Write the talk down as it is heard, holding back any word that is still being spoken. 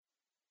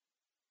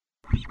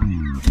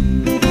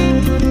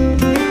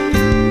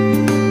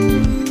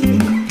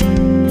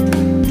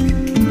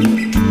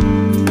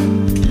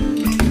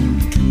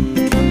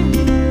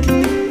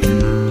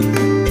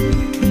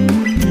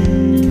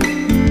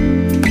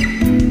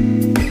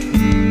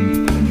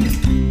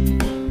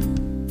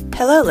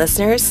Hello,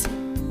 listeners.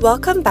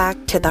 Welcome back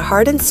to the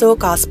Heart and Soul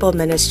Gospel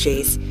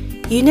Ministries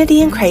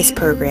Unity in Christ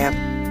program.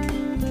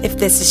 If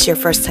this is your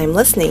first time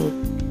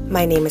listening,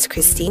 my name is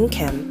Christine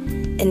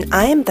Kim, and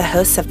I am the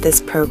host of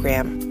this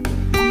program.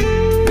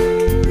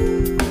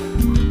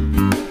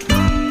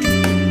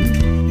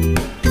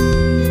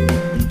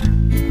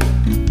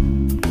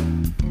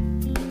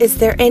 Is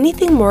there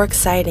anything more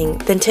exciting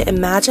than to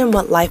imagine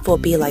what life will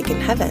be like in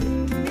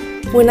heaven?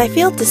 When I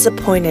feel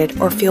disappointed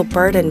or feel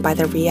burdened by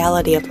the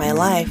reality of my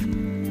life,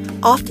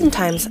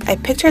 oftentimes I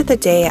picture the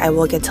day I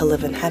will get to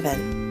live in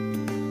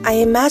heaven. I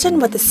imagine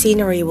what the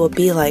scenery will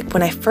be like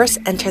when I first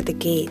enter the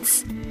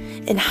gates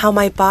and how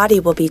my body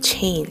will be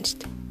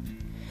changed.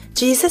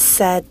 Jesus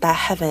said that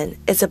heaven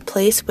is a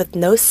place with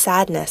no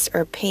sadness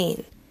or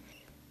pain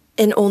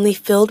and only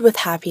filled with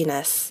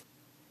happiness.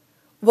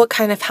 What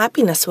kind of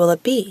happiness will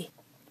it be?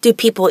 Do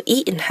people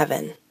eat in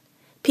heaven?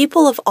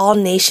 People of all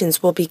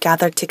nations will be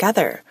gathered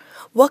together.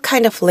 What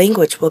kind of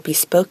language will be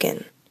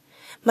spoken?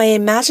 My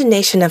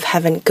imagination of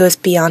heaven goes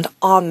beyond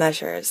all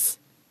measures.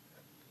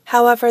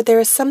 However, there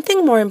is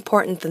something more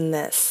important than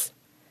this.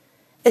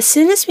 As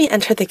soon as we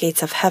enter the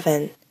gates of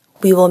heaven,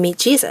 we will meet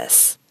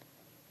Jesus.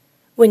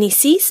 When he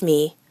sees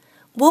me,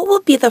 what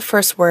will be the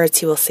first words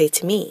he will say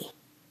to me?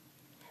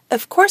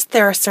 Of course,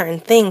 there are certain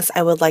things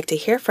I would like to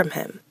hear from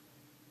him.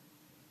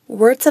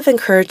 Words of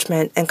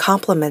encouragement and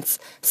compliments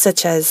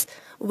such as,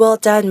 "Well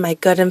done, my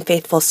good and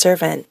faithful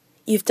servant.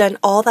 You've done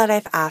all that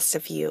I've asked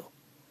of you."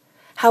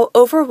 How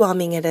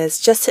overwhelming it is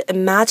just to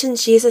imagine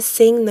Jesus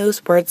saying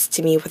those words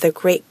to me with a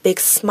great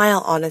big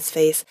smile on his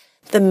face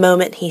the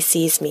moment he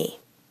sees me.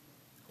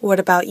 What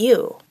about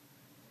you?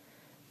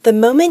 The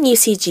moment you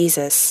see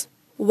Jesus,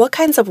 what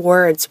kinds of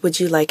words would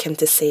you like him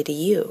to say to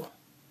you?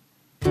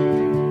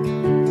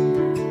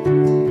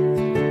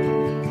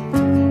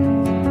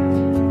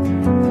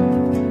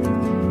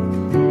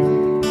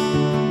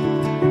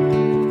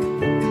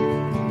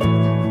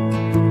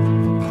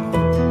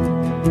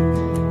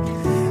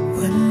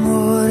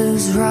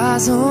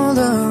 Rise all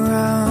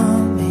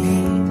around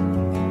me,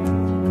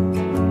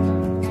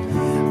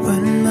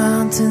 when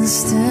mountains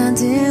stand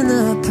in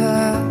the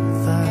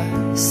path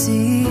I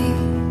see,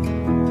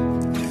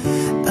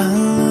 I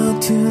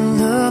look to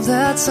love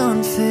that's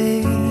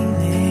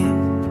unfailing,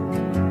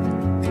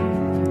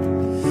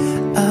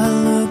 I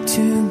look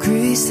to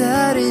grace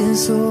that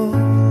is all I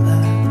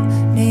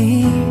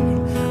need.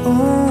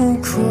 Oh,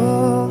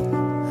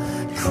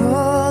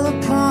 call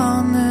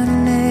upon the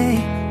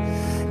name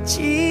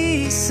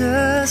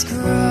Jesus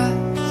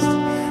Christ,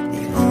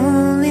 the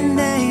only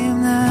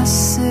name that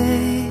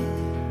saves.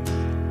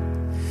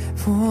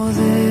 For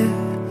there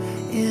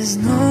is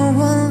no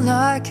one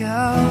like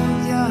our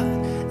God.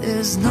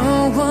 There's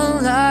no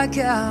one like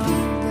our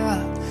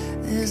God.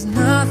 There's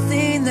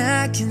nothing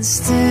that can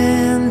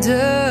stand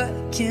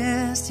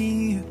against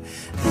you.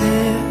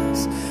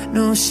 There's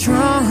no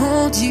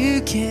stronghold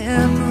you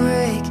can't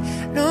break,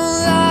 no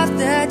life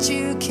that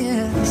you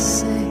can't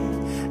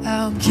save.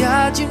 Our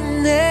God, you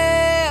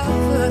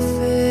never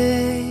fail.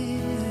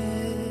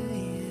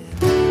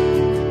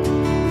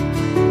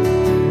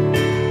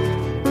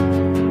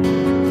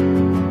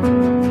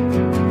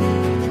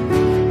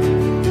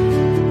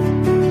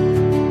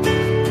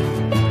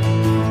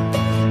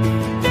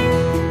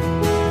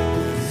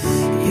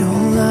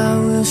 Your light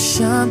will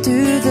shine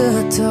through the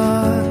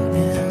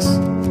darkness.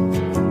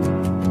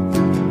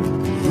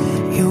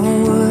 Your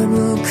word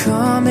will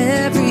calm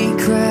every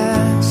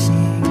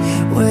crashing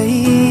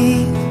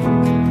wave.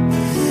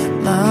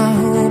 My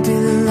hope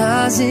it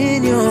lies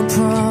in your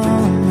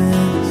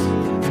promise.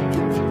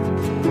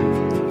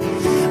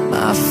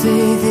 My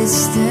faith it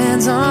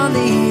stands on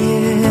the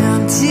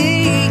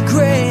empty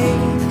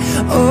grave.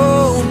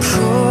 Oh,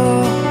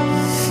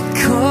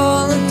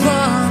 call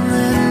upon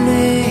the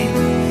name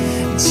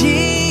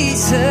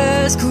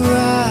Jesus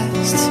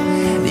Christ,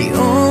 the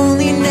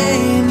only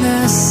name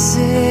that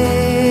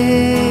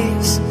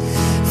saves.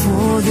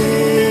 For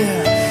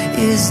there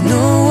is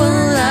no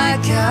one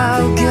like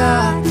our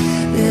God.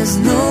 There's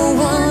no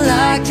one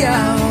like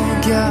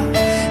our God.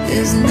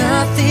 There's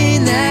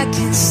nothing that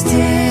can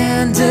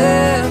stand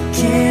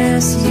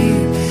against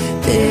you.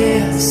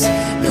 There's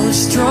no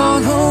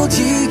stronghold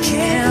you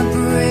can't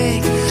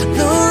break,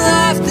 no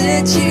life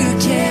that you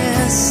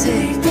can't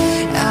save.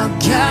 Our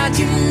God,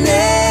 you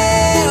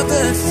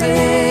never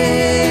fail.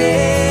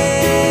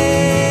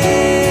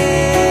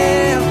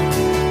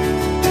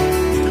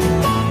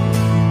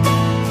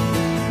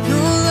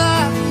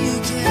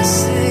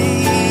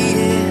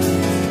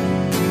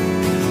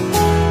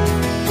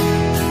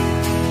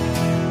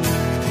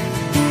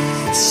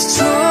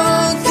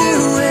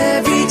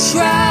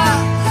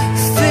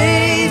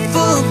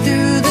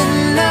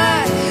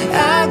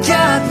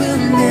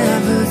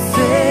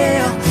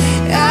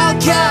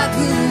 God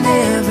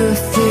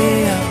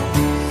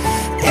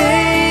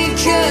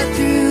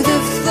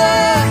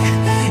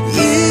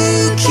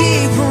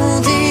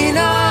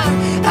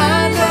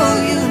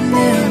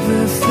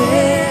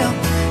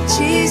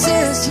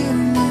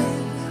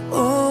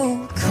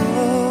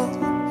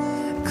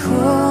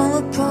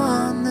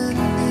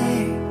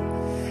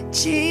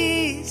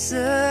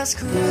Jesus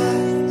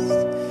Christ,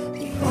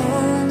 the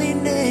only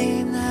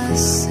name that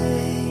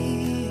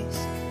saves.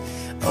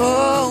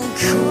 Oh,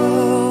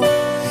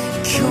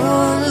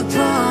 call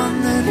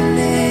upon the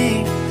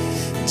name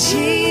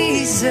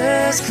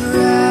Jesus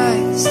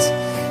Christ,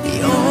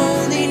 the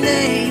only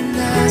name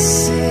that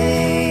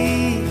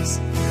saves.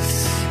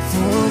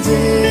 For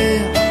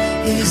there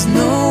is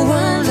no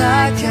one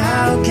like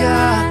our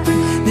God.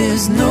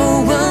 There's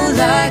no one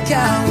like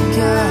our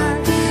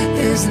God.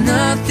 There's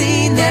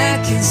nothing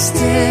that can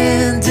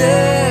stand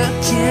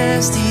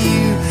against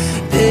you.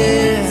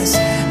 There's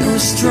no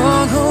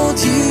stronghold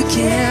you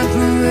can't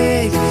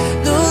break,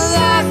 no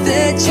life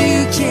that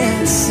you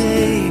can't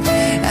save.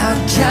 Our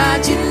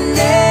God, you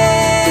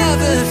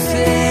never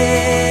fail.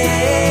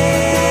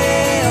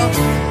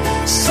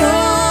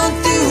 Strong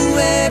through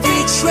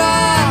every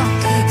trial,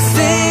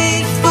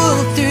 faithful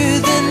through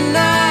the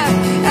night.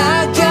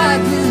 Our God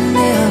will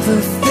never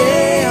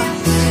fail.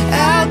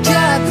 Our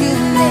God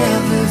will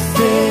never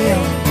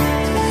fail.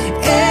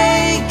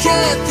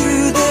 Anchored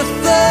through the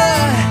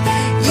flood,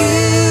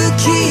 you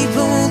keep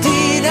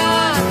holding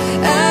on.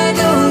 I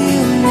know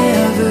you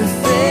never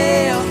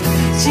fail.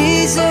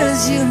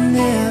 Jesus, you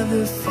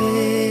never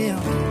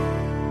fail.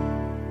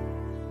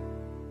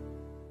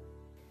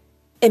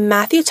 In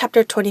Matthew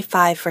chapter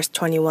 25, verse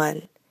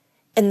 21,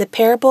 in the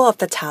parable of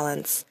the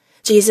talents,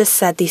 Jesus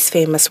said these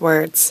famous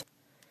words.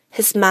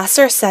 His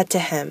master said to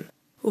him,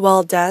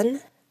 "Well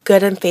done,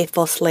 good and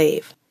faithful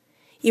slave.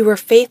 You were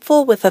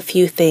faithful with a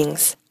few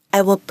things.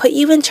 I will put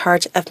you in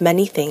charge of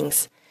many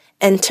things.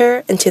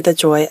 Enter into the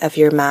joy of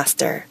your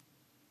master."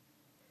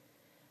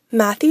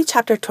 Matthew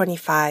chapter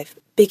 25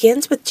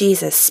 begins with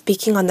Jesus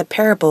speaking on the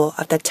parable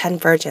of the 10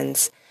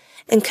 virgins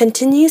and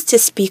continues to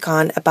speak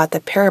on about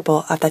the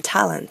parable of the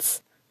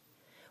talents.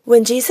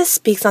 When Jesus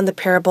speaks on the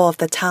parable of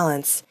the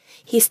talents,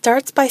 he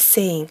starts by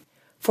saying,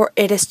 "For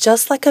it is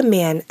just like a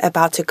man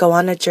about to go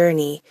on a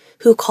journey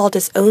who called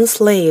his own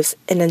slaves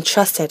and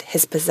entrusted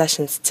his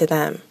possessions to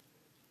them."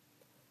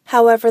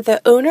 However,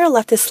 the owner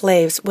left his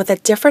slaves with a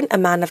different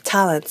amount of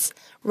talents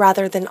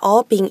rather than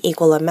all being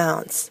equal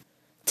amounts.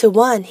 To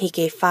one he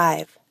gave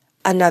 5,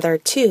 another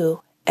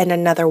 2, and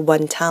another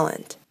 1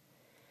 talent.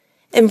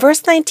 In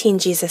verse 19,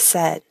 Jesus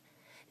said,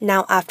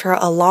 "Now after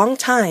a long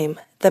time,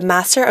 the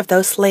master of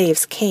those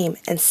slaves came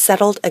and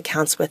settled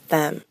accounts with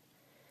them."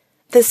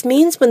 This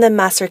means when the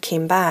master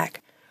came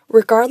back,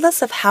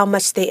 regardless of how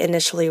much they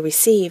initially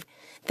received,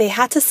 they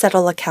had to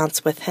settle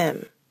accounts with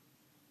him.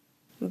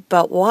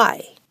 But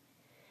why?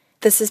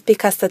 This is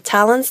because the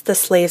talents the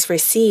slaves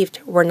received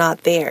were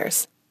not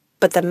theirs,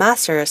 but the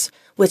master's,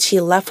 which he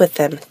left with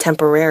them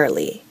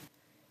temporarily.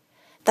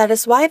 That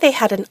is why they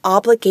had an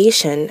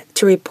obligation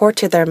to report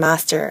to their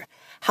master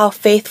how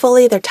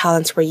faithfully their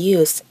talents were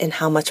used and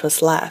how much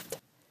was left.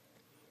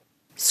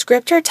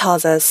 Scripture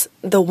tells us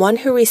the one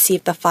who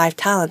received the 5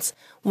 talents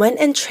went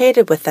and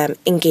traded with them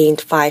and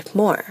gained 5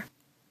 more.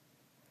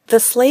 The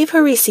slave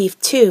who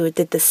received 2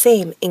 did the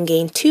same and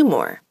gained 2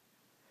 more.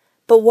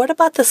 But what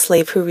about the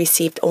slave who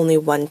received only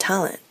 1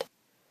 talent?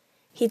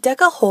 He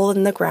dug a hole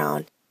in the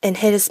ground and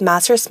hid his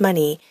master's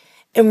money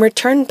and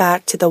returned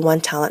back to the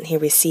 1 talent he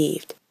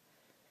received.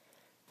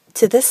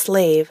 To this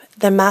slave,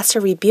 the master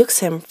rebukes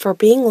him for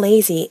being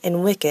lazy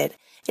and wicked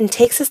and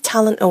takes his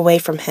talent away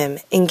from him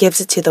and gives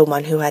it to the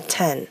one who had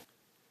 10.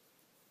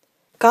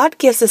 God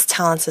gives us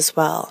talents as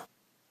well.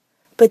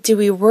 But do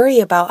we worry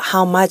about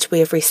how much we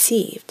have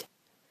received?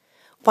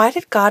 Why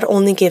did God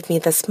only give me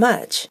this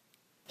much?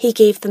 He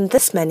gave them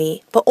this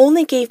many, but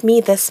only gave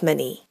me this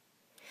many.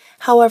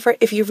 However,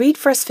 if you read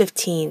verse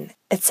 15,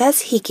 it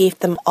says he gave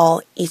them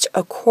all each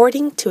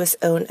according to his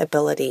own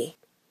ability.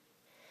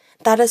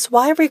 That is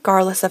why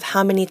regardless of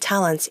how many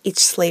talents each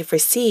slave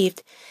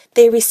received,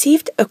 they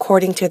received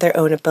according to their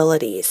own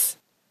abilities.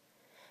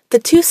 The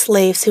 2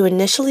 slaves who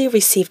initially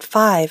received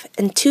 5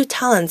 and 2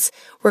 talents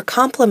were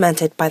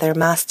complimented by their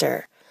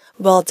master.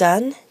 "Well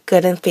done,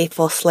 good and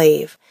faithful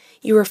slave.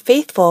 You were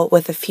faithful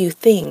with a few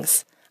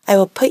things. I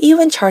will put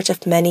you in charge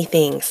of many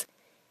things.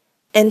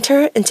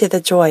 Enter into the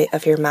joy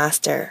of your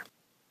master."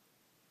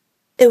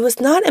 It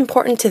was not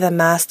important to the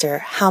master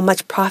how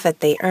much profit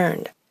they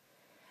earned.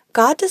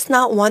 God does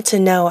not want to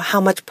know how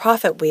much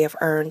profit we have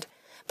earned,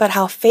 but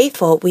how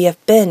faithful we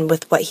have been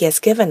with what he has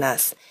given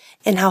us,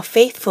 and how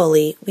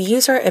faithfully we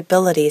use our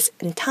abilities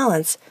and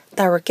talents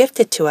that were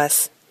gifted to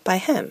us by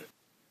him.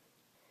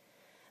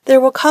 There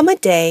will come a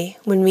day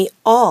when we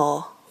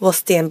all will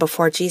stand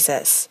before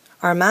Jesus,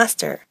 our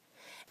master,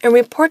 and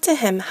report to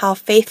him how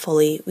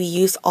faithfully we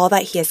use all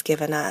that he has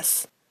given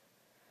us.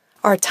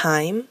 Our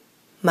time,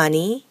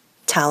 money,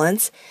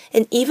 talents,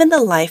 and even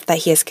the life that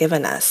he has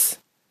given us.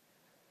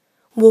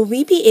 Will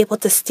we be able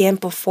to stand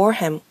before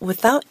him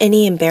without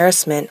any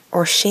embarrassment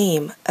or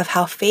shame of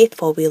how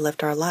faithful we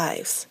lived our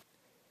lives?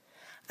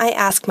 I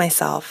ask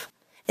myself,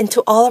 and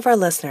to all of our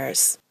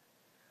listeners,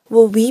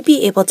 will we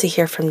be able to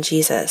hear from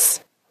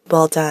Jesus,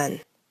 "Well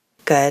done,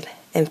 good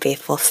and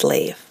faithful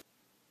slave"?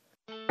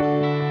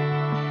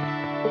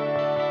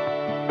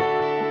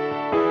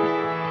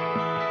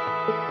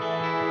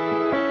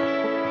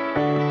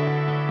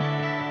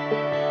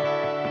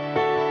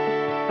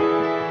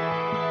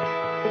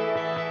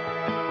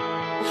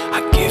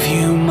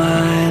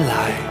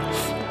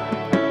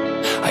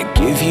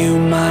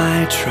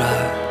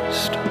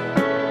 trust.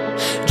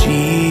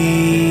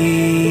 Jesus,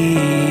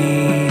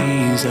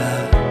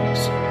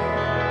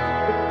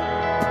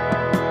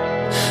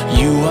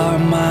 you are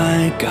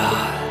my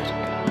God,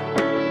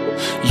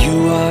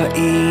 you are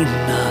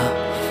enough.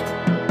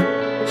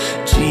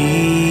 Jesus,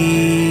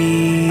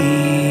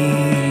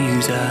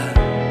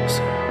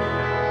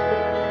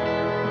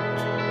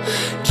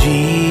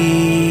 Jesus,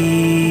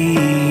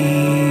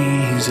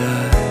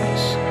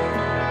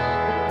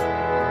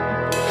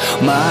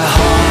 my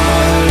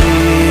heart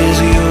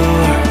is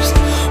yours,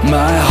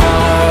 my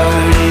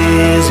heart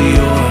is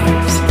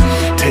yours.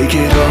 Take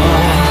it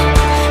all,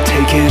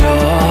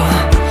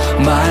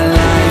 my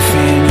life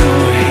in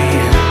your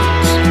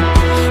hands.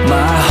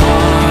 My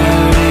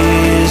heart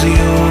is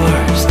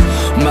yours,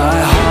 my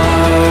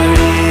heart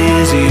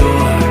is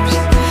yours.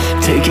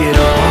 Take it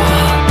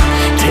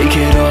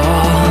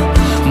all,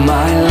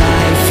 my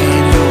life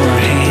in your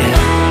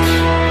hands.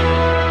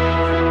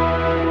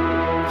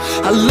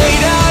 I lay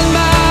down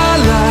my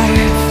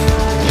life,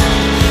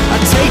 I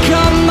take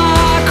up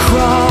my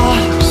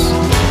cross.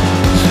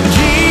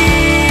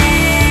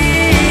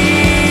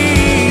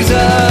 Jesus,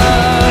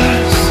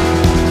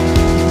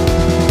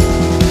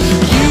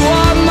 you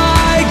are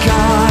my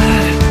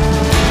God,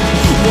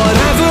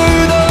 whatever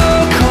the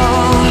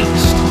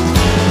cost.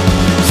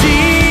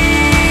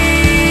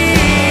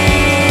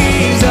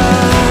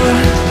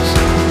 Jesus,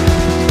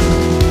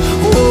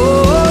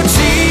 oh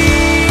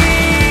Jesus,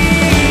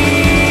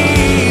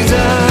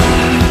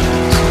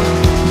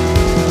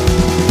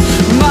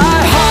 my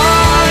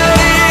heart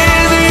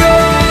is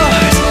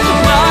yours,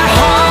 my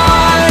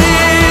heart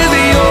is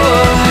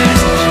yours.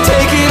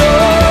 Take it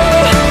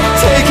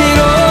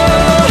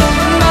all,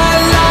 my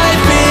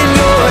life in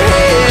your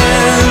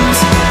hands.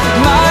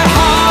 My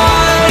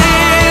heart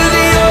is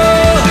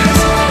yours,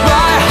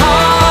 my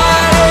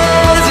heart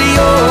is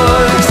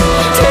yours.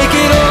 Take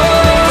it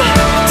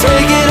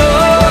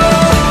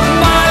all,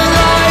 my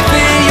life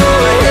in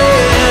your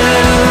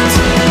hands.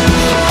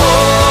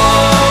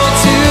 All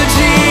to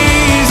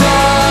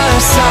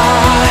Jesus I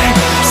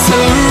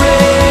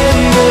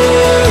surrender,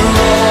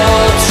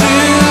 all to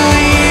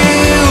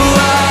you I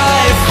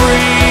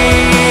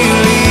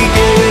freely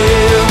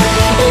give.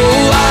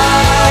 Oh, I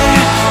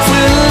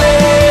will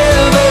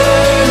ever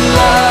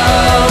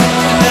love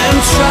and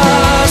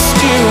trust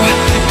you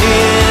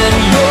in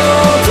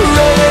your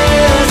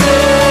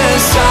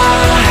presence.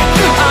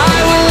 I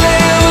will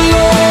live,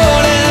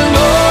 Lord, and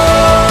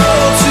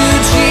all to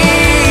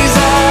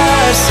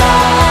Jesus I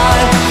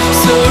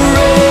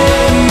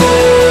surrender.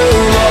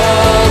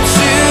 All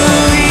to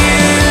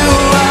you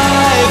I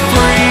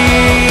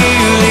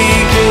freely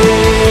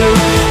give.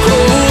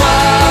 Oh, I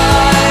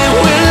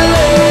will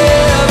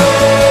ever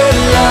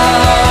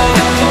love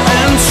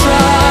and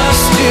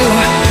trust you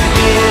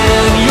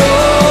in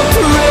your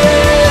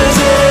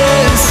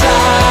presence. I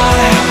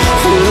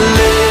will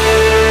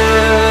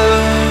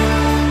live.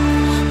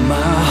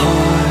 My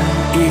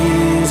heart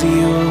is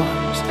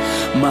yours,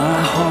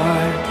 my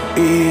heart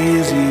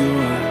is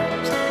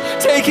yours.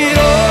 Take it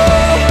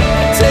all,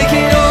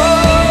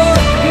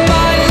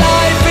 my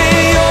life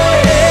in your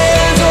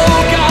hands.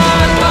 Oh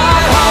God, my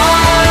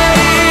heart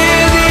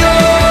is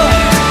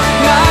yours,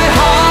 my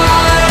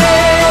heart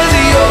is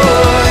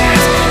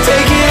yours.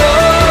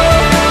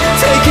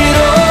 Take it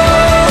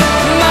all,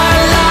 my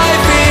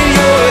life in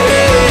your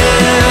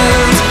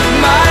hands.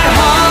 My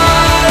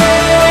heart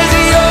is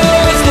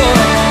yours, Lord,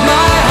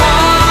 my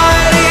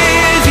heart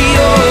is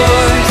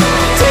yours.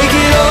 Take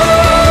it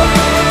all,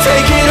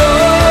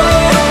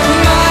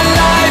 my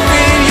life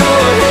in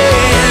your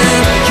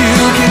hands. You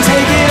can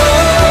take it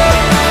all,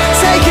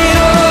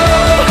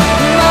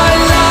 my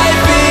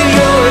life in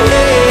your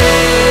hands.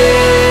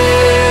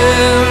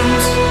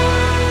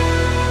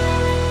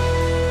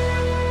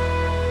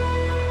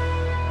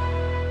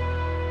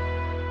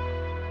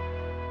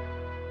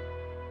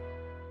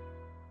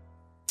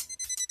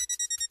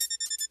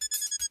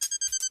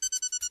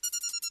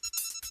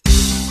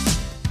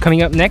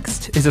 Coming up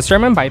next is a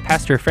sermon by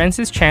Pastor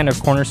Francis Chan of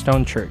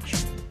Cornerstone Church.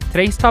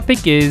 Today's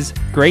topic is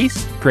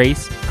Grace,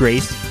 Grace,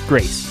 Grace,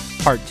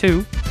 Grace, Part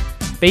 2,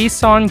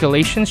 based on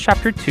Galatians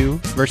chapter 2,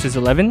 verses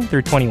 11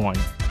 through 21.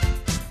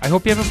 I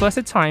hope you have a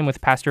blessed time with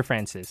Pastor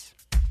Francis.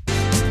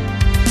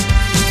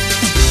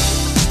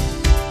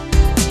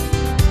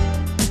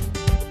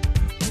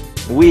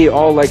 We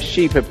all like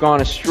sheep have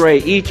gone astray.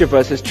 Each of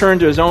us has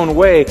turned to his own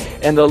way,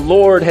 and the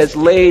Lord has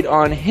laid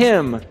on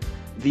him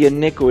the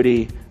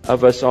iniquity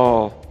of us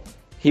all.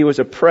 He was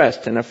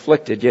oppressed and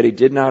afflicted, yet he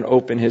did not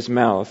open his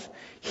mouth.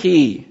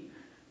 He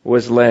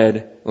was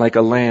led like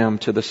a lamb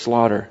to the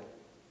slaughter.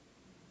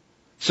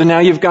 So now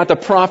you've got the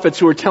prophets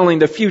who are telling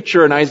the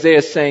future, and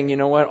Isaiah saying, you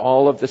know what?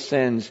 All of the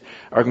sins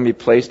are going to be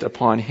placed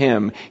upon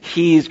him.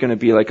 He's going to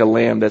be like a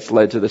lamb that's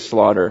led to the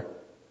slaughter.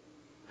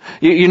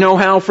 You know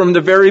how from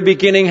the very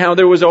beginning, how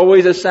there was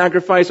always a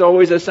sacrifice,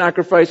 always a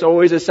sacrifice,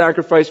 always a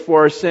sacrifice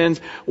for our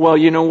sins? Well,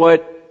 you know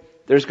what?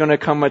 There's going to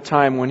come a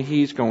time when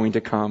he's going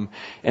to come,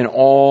 and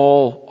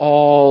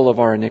all of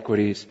our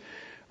iniquities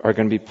are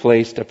going to be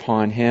placed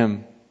upon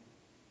him.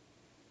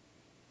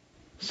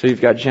 So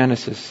you've got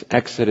Genesis,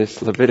 Exodus,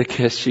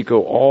 Leviticus. You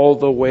go all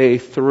the way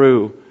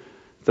through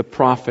the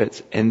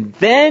prophets. And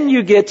then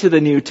you get to the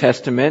New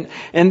Testament.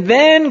 And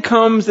then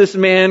comes this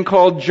man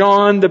called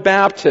John the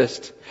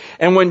Baptist.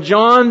 And when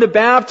John the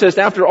Baptist,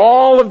 after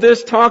all of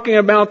this talking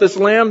about this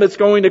Lamb that's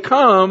going to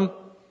come,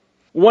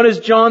 what does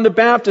John the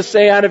Baptist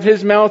say out of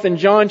his mouth in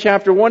John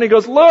chapter 1? He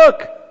goes,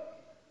 "Look!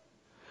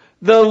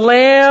 The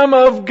Lamb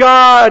of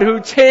God who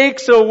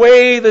takes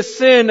away the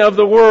sin of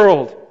the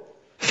world."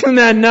 Isn't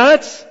that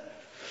nuts?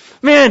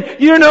 Man,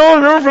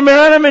 remember from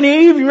Adam and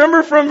Eve?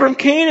 Remember from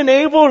Cain and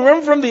Abel?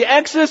 Remember from the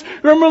Exodus?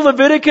 Remember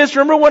Leviticus?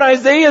 Remember what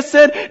Isaiah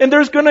said? And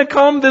there's going to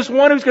come this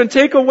one who's going to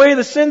take away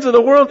the sins of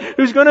the world,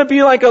 who's going to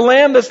be like a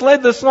lamb that's led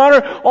to the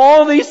slaughter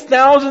all these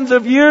thousands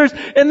of years.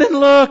 And then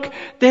look,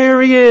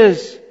 there he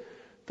is.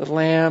 The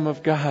Lamb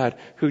of God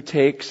who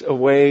takes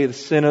away the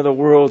sin of the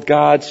world.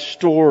 God's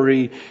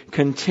story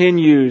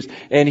continues.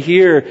 And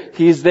here,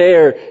 He's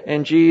there,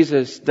 and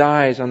Jesus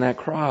dies on that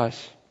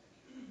cross.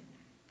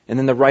 And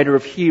then the writer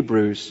of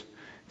Hebrews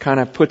kind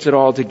of puts it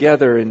all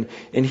together in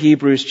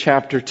Hebrews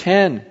chapter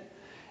 10.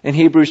 In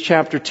Hebrews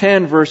chapter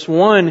 10, verse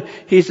 1,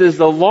 he says,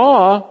 "The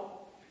law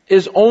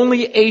is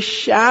only a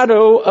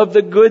shadow of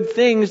the good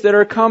things that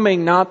are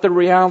coming, not the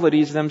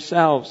realities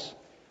themselves.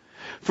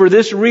 For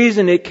this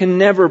reason, it can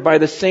never, by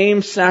the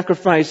same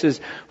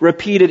sacrifices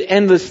repeated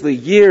endlessly,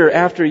 year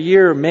after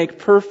year, make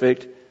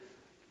perfect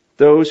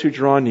those who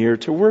draw near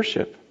to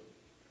worship.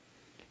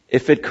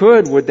 If it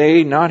could, would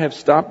they not have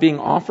stopped being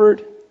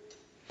offered?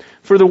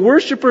 For the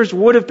worshippers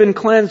would have been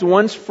cleansed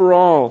once for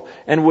all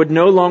and would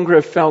no longer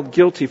have felt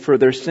guilty for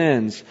their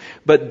sins.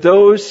 But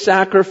those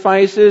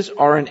sacrifices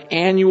are an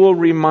annual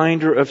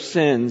reminder of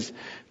sins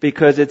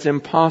because it's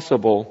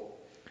impossible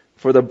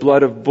for the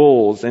blood of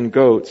bulls and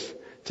goats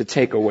to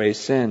take away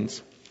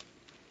sins."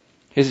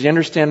 Did you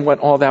understand what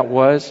all that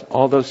was?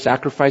 All those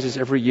sacrifices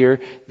every year,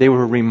 they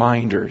were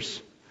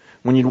reminders.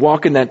 When you'd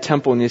walk in that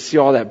temple and you see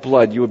all that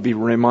blood, you would be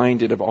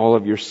reminded of all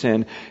of your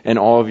sin and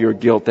all of your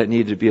guilt that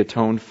needed to be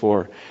atoned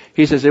for.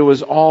 He says it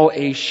was all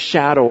a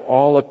shadow,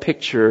 all a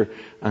picture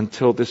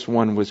until this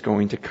one was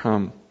going to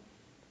come.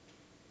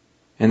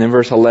 And then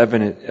verse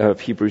 11 of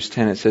Hebrews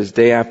 10, it says,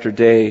 "Day after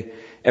day,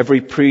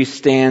 every priest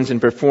stands and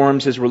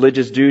performs his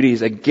religious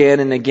duties again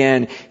and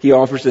again. He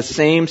offers the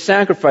same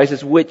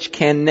sacrifices which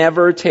can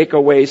never take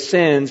away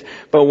sins.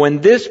 But when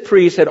this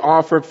priest had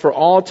offered for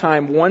all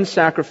time one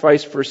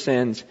sacrifice for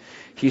sins,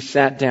 he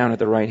sat down at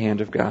the right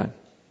hand of God."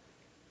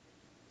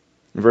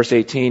 In verse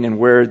 18, "And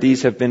where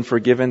these have been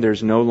forgiven,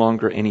 there's no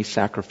longer any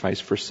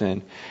sacrifice for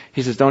sin."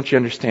 He says, don't you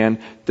understand?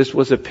 This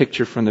was a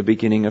picture from the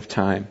beginning of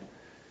time.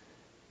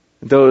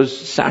 Those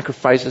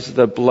sacrifices of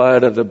the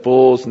blood of the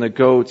bulls and the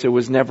goats, it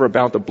was never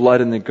about the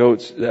blood and the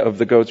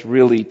goats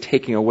really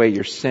taking away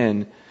your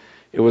sin.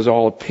 It was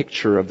all a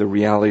picture of the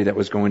reality that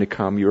was going to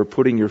come. You were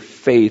putting your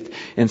faith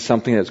in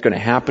something that's going to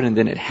happen, and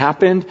then it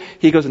happened.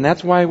 He goes, and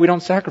that's why we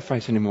don't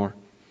sacrifice anymore.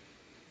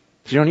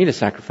 You don't need a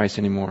sacrifice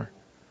anymore.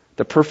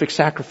 The perfect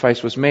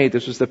sacrifice was made.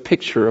 This was the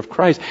picture of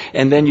Christ.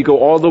 And then you go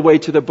all the way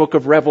to the book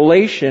of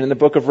Revelation. And the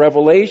book of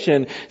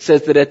Revelation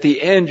says that at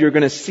the end you're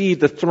going to see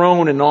the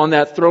throne. And on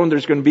that throne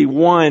there's going to be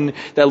one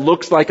that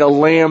looks like a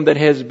lamb that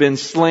has been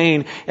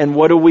slain. And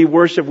what do we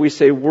worship? We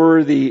say,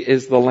 "Worthy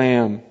is the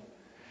Lamb."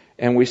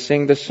 And we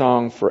sing the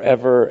song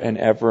forever and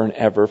ever and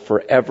ever.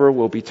 Forever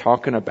we'll be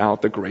talking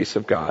about the grace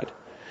of God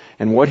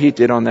and what He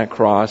did on that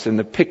cross and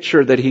the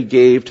picture that He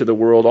gave to the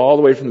world all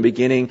the way from the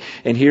beginning.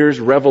 And here's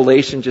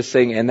Revelation just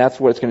saying, and that's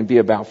what it's going to be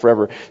about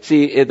forever.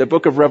 See, the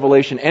book of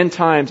Revelation, end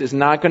times, is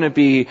not going to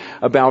be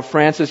about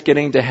Francis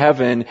getting to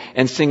heaven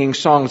and singing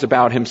songs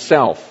about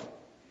himself.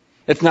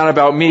 It's not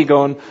about me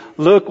going,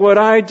 "Look what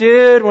I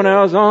did when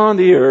I was on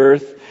the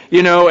earth."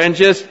 And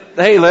just,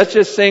 hey, let's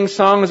just sing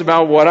songs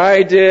about what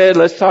I did.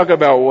 Let's talk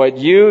about what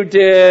you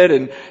did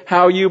and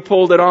how you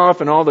pulled it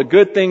off and all the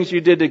good things you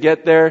did to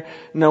get there.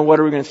 No, what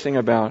are we going to sing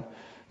about?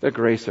 The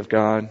grace of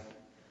God,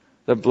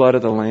 the blood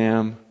of the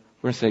Lamb.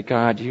 We're going to say,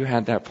 "God, you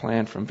had that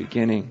plan from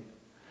beginning."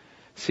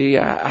 See,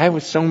 I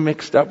was so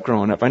mixed up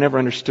growing up. I never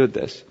understood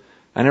this.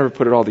 I never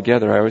put it all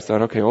together. I always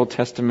thought, okay, Old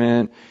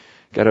Testament,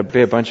 got to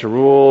obey a bunch of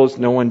rules.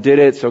 No one did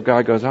it. So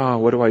God goes,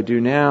 what do I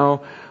do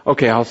now?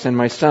 Okay, I'll send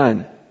my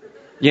son.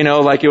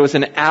 Like it was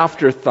an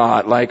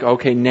afterthought, like,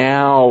 okay,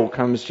 now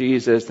comes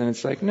Jesus. And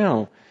it's like,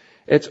 no,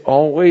 it's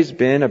always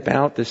been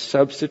about the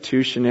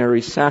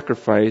substitutionary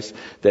sacrifice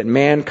that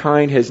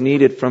mankind has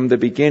needed from the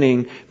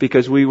beginning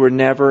because we were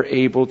never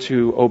able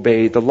to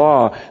obey the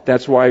law.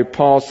 That's why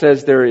Paul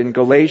says there in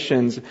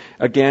Galatians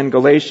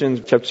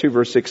chapter 2,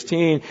 verse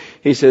 16,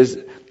 he says,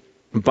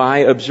 "By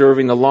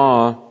observing the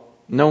law,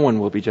 no one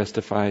will be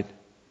justified."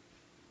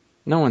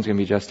 No one's going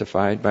to be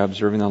justified by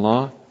observing the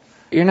law.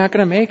 You're not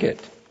going to make it.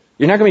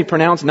 You're not going to be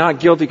pronounced not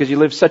guilty because you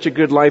lived such a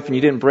good life and you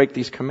didn't break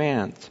these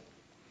commands.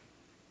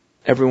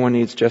 Everyone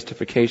needs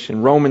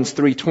justification. Romans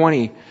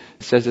 3:20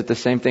 says it the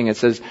same thing. It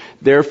says,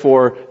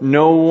 "Therefore,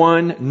 no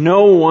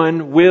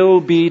one will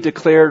be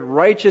declared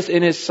righteous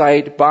in His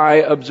sight by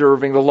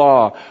observing the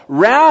law.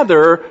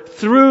 Rather,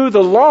 through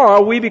the law,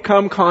 we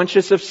become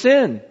conscious of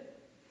sin."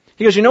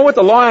 He goes, you know what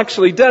the law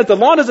actually does? The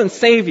law doesn't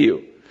save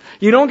you.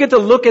 You don't get to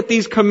look at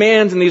these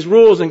commands and these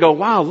rules and go,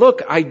 wow,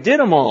 look, I did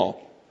them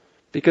all.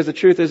 Because the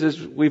truth is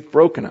we've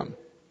broken them.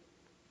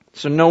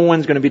 So no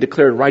one's going to be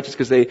declared righteous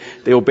because they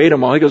obeyed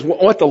them all. He goes,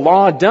 what the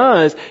law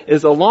does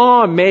is the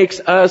law makes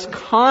us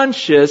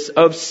conscious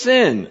of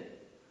sin.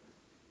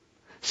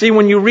 See,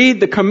 when you read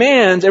the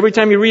commands, every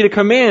time you read a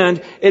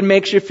command, it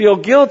makes you feel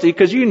guilty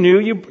because you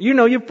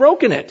know you've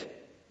broken it.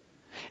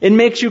 It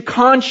makes you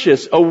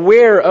conscious,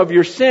 aware of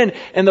your sin.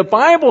 And the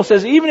Bible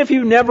says, even if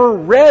you never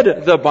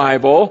read the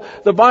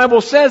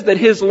Bible says that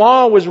His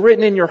law was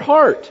written in your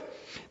heart.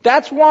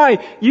 That's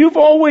why you've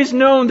always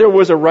known there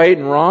was a right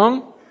and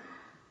wrong.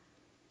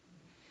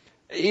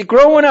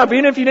 Growing up,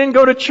 even if you didn't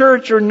go to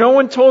church or no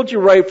one told you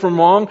right from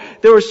wrong,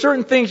 there were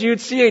certain things you'd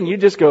see and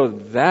you'd just go,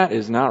 that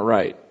is not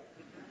right.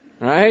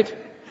 Right?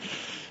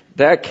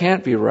 That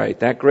can't be right.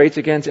 That grates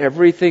against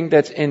everything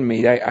that's in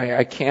me.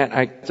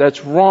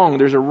 That's wrong.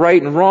 There's a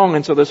right and wrong.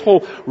 And so this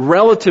whole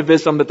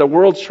relativism that the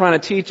world's trying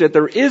to teach, that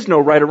there is no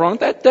right or wrong,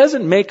 that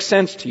doesn't make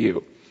sense to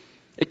you.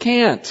 It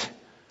can't.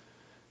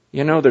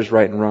 You know there's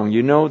right and wrong.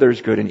 You know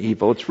there's good and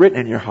evil. It's written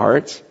in your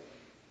hearts.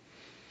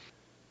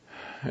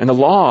 And the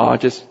law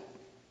just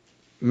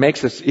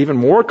makes us even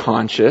more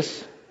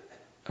conscious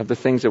of the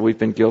things that we've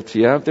been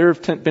guilty of. There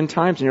have been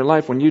times in your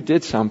life when you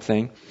did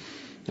something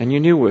and you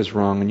knew it was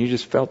wrong and you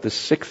just felt this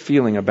sick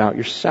feeling about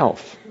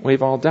yourself.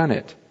 We've all done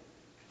it.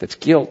 That's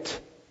guilt.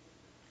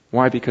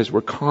 Why? Because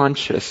we're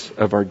conscious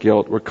of our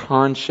guilt. We're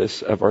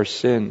conscious of our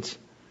sins.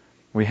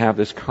 We have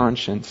this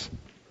conscience.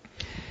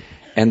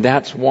 And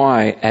that's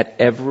why at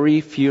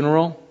every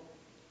funeral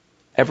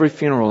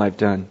I've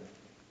done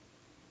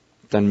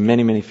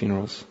many, many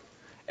funerals.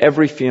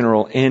 Every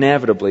funeral,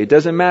 inevitably, it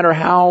doesn't matter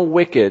how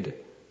wicked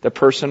the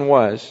person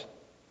was,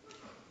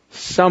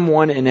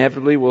 someone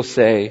inevitably will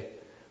say,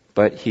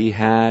 but he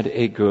had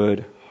a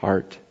good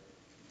heart.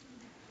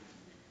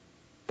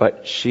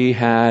 But she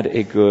had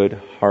a good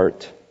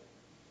heart.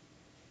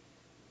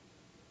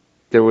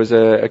 There was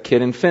a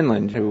kid in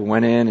Finland who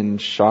went in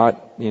and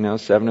shot,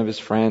 7 of his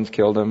friends,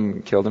 killed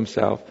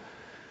himself.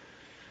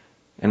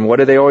 And what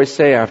do they always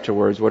say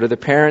afterwards? What do the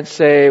parents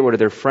say? What do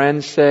their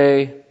friends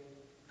say?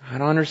 I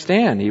don't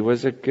understand. He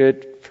was a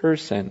good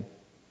person.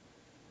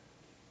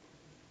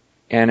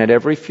 And at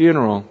every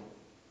funeral,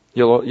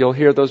 you'll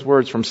hear those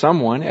words from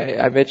someone.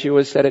 I bet you it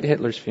was said at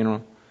Hitler's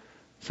funeral.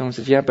 Someone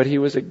says, yeah, but he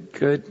was a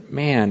good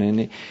man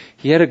and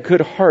he had a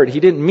good heart. He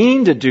didn't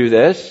mean to do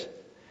this.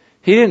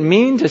 He didn't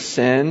mean to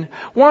sin.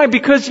 Why?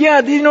 Because,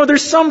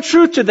 there's some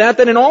truth to that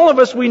in all of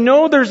us we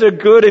know there's a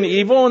good and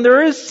evil, and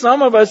there is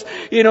some of us,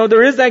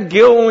 there is that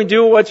guilt when we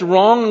do what's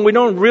wrong and we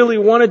don't really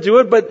want to do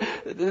it, but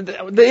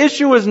the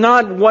issue is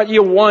not what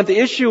you want. The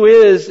issue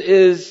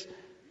is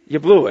you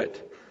blew it.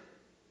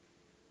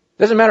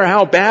 Doesn't matter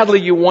how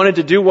badly you wanted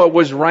to do what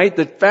was right,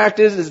 the fact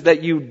is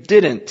that you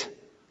didn't.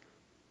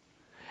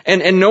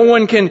 And no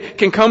one can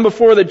come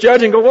before the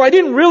judge and go, well, I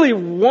didn't really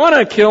want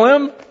to kill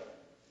him.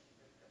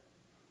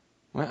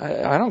 Well,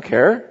 I don't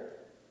care.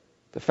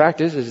 The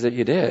fact is that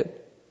you did.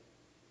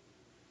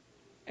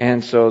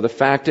 And so the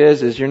fact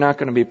is you're not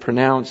going to be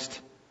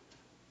pronounced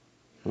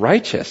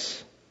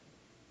righteous.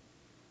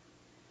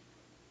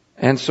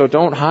 And so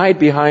don't hide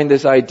behind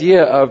this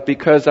idea of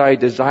because I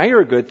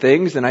desire good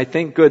things and I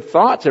think good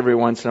thoughts every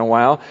once in a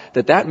while,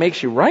 that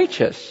makes you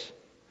righteous.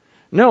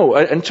 No,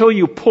 until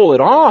you pull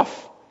it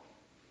off.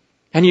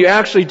 And you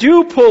actually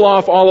do pull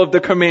off all of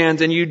the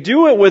commands and you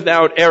do it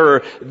without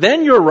error,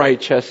 then you're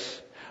righteous.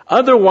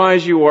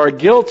 Otherwise, you are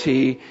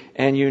guilty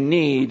and you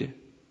need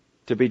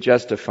to be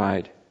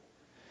justified.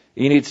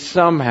 You need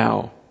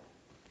somehow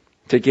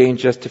to gain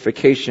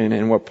justification.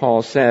 And what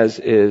Paul says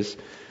is,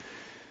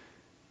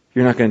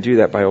 you're not going to do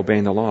that by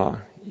obeying the law.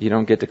 You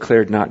don't get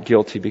declared not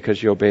guilty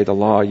because you obey the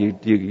law. You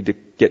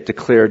get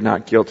declared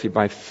not guilty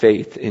by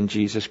faith in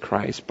Jesus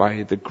Christ,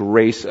 by the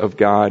grace of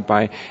God,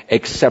 by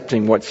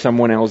accepting what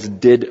someone else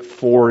did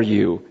for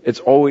you. It's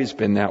always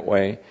been that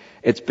way.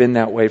 It's been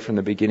that way from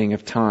the beginning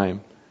of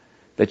time.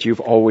 That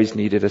you've always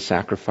needed a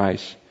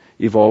sacrifice.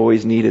 You've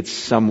always needed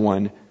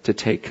someone to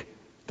take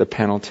the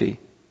penalty.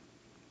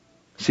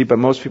 See, but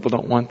most people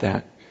don't want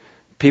that.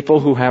 People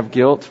who have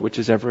guilt, which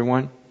is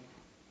everyone,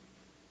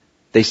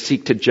 they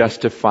seek to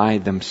justify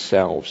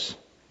themselves.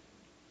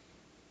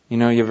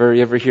 You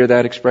ever hear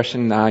that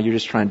expression? Nah, you're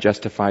just trying to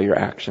justify your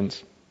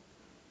actions.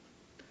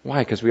 Why?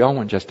 Because we all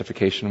want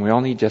justification. We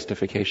all need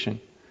justification.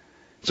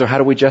 So how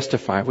do we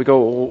justify?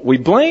 We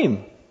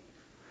blame.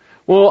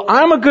 Well,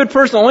 I'm a good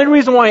person. The only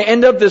reason why I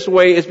end up this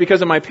way is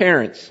because of my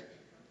parents.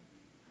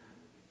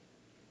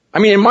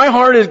 My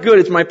heart is good.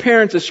 It's my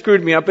parents that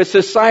screwed me up. It's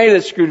society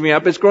that screwed me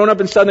up. It's growing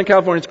up in Southern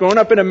California. It's growing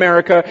up in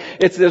America.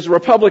 It's the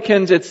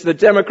Republicans. It's the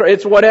Democrats.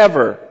 It's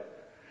whatever.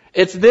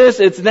 It's this.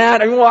 It's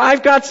that.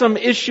 I've got some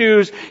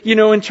issues,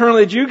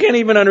 internally that you can't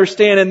even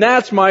understand, and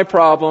that's my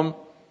problem.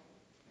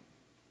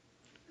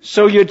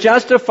 So you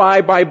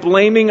justify by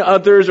blaming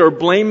others or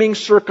blaming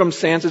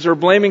circumstances or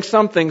blaming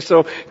something.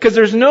 Because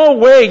there's no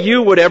way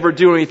you would ever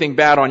do anything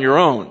bad on your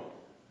own.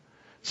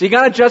 So you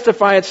got to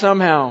justify it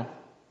somehow.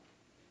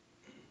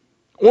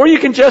 Or you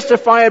can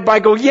justify it by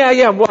going,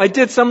 well, I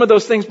did some of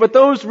those things, but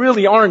those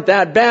really aren't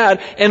that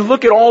bad, and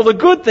look at all the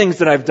good things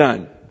that I've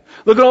done.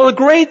 Look at all the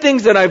great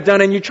things that I've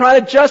done, and you try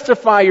to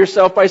justify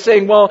yourself by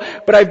saying, well,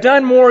 but I've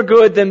done more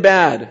good than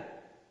bad.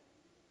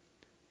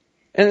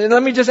 And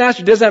let me just ask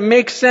you, does that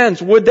make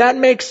sense? Would that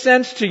make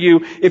sense to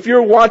you if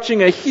you're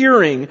watching a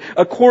hearing,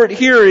 a court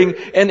hearing,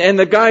 and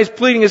the guy's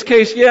pleading his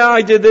case,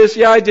 I did this,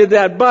 I did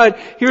that, but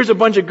here's a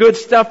bunch of good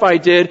stuff I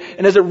did,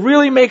 and does it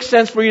really make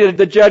sense for you,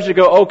 the judge, to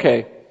go,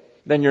 okay,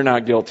 then you're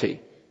not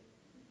guilty?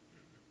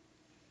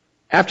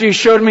 After you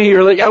showed me,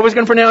 you're like, I was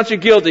going to pronounce you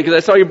guilty because I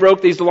saw you broke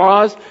these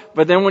laws,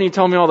 but then when you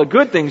told me all the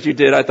good things you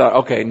did, I thought,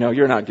 okay, no,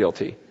 you're not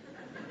guilty.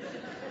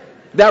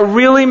 That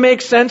really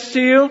makes sense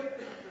to you?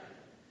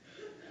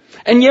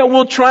 And yet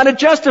we'll try to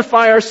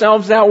justify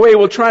ourselves that way.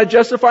 We'll try to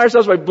justify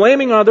ourselves by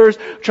blaming others,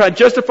 try to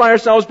justify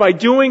ourselves by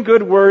doing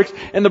good works,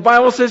 and the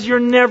Bible says you're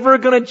never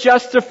going to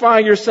justify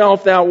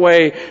yourself that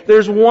way.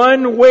 There's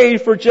one way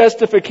for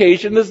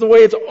justification. This is the way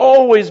it's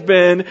always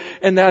been,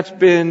 and that's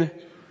been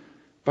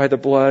by the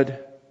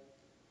blood,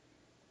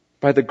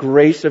 by the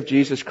grace of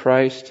Jesus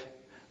Christ,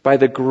 by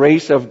the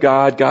grace of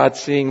God. God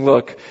seeing,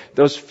 look,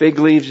 those fig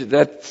leaves,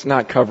 that's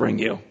not covering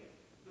you.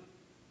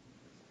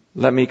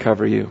 Let me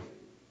cover you.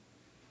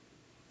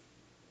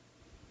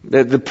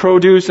 The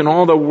produce and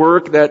all the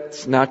work,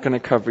 that's not going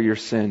to cover your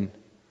sin.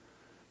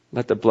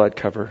 Let the blood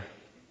cover.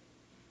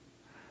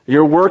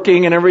 You're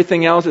working and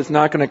everything else, it's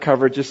not going to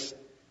cover. Just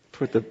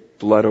put the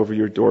blood over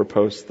your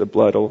doorpost. The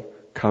blood will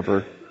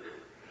cover.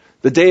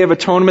 The Day of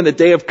Atonement, the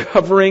day of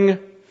covering,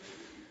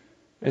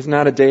 is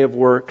not a day of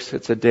works.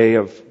 It's a day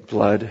of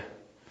blood.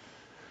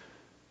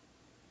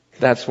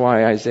 That's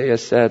why Isaiah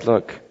said,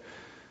 look,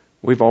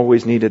 we've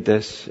always needed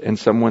this, and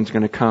someone's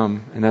going to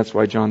come. And that's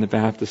why John the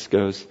Baptist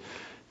goes,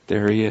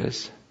 there he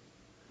is.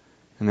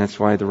 And that's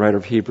why the writer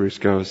of Hebrews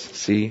goes,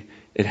 see,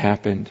 it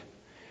happened.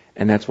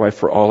 And that's why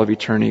for all of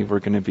eternity we're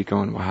going to be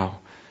going, wow,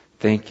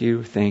 thank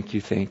you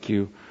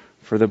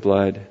for the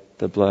blood,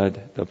 the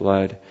blood, the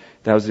blood.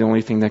 That was the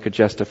only thing that could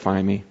justify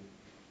me.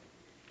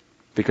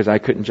 Because I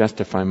couldn't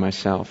justify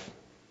myself.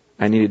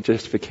 I needed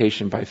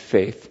justification by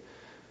faith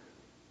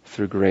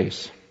through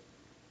grace.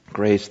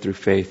 Grace through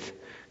faith.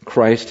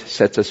 Christ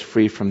sets us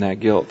free from that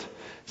guilt.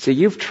 See,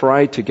 you've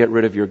tried to get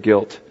rid of your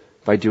guilt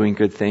by doing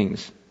good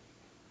things.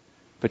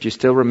 But you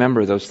still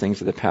remember those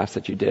things of the past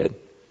that you did.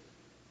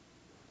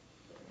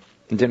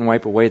 It didn't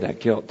wipe away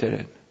that guilt, did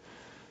it?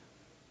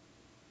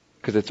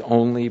 Because it's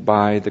only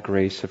by the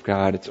grace of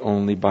God, it's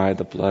only by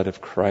the blood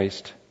of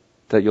Christ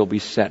that you'll be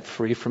set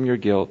free from your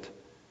guilt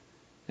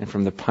and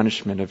from the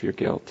punishment of your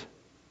guilt.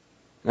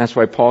 And that's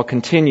why Paul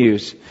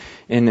continues,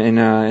 and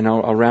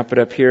I'll wrap it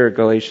up here,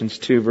 Galatians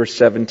 2, verse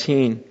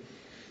 17.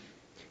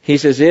 He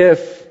says,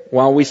 if,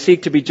 while we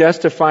seek to be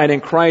justified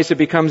in Christ, it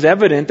becomes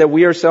evident that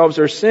we ourselves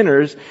are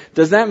sinners,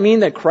 does that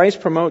mean that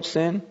Christ promotes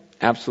sin?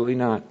 Absolutely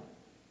not.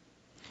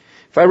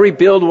 If I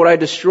rebuild what I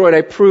destroyed,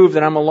 I prove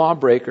that I'm a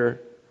lawbreaker.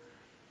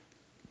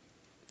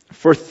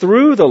 For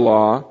through the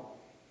law,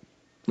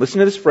 listen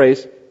to this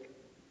phrase,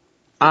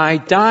 I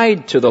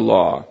died to the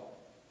law,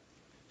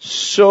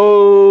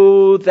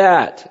 so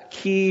that,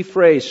 key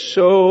phrase,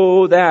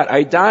 so that,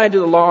 I died to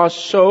the law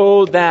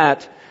so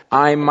that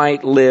I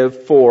might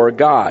live for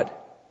God.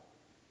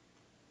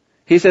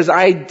 He says,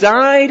 I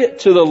died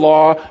to the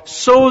law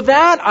so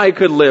that I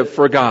could live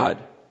for God.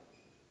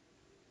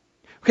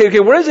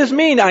 Okay, what does this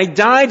mean? I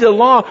died to the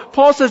law.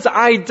 Paul says,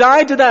 I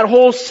died to that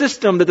whole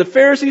system that the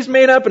Pharisees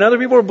made up and other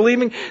people are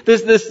believing,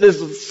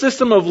 this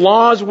system of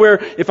laws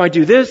where if I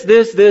do this,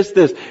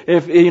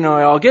 if,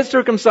 I'll get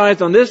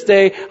circumcised on this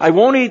day, I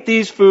won't eat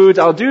these foods,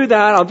 I'll do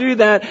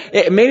that.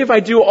 Maybe if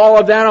I do all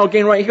of that, I'll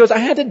gain right. He goes, I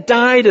had to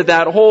die to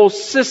that whole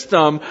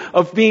system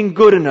of being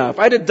good enough.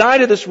 I had to die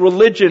to this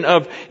religion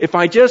of, if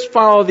I just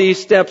follow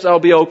these steps, I'll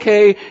be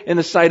okay in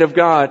the sight of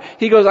God.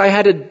 He goes, I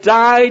had to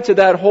die to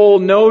that whole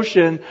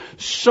notion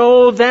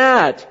so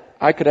that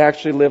I could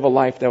actually live a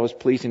life that was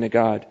pleasing to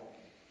God.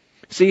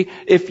 See,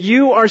 if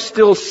you are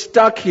still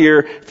stuck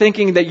here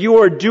thinking that you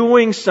are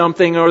doing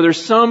something or there's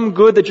some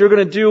good that you're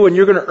going to do and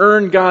you're going to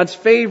earn God's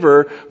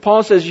favor,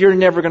 Paul says you're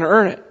never going to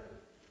earn it.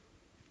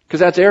 Because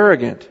that's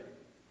arrogant.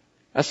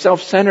 That's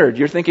self-centered.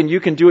 You're thinking you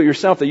can do it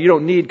yourself, that you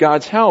don't need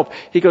God's help.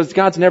 He goes,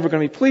 God's never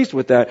going to be pleased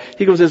with that.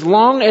 He goes, as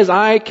long as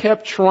I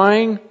kept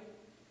trying,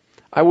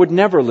 I would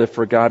never live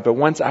for God. But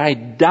once I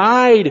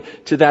died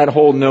to that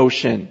whole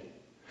notion,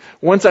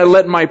 once I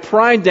let my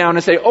pride down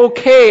and say,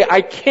 okay, I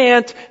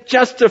can't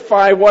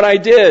justify what I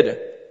did.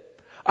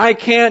 I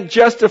can't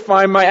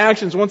justify my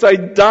actions. Once I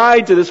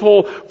died to this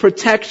whole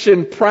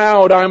protection,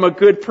 proud, I'm a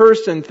good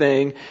person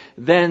thing,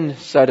 then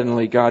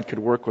suddenly God could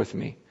work with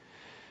me.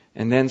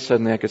 And then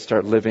suddenly I could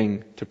start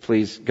living to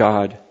please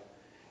God.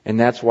 And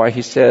that's why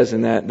he says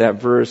in that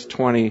verse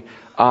 20,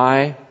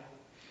 I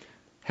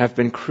have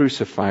been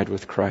crucified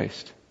with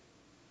Christ.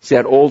 See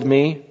that old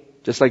me,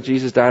 just like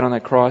Jesus died on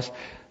that cross?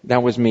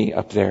 That was me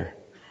up there.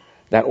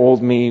 That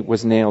old me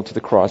was nailed to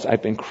the cross.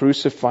 I've been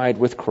crucified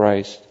with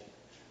Christ.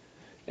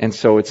 And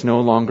so it's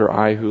no longer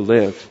I who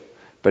live,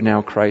 but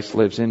now Christ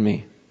lives in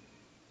me.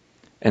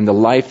 And the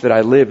life that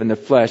I live in the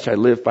flesh, I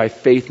live by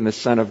faith in the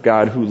Son of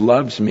God who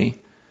loves me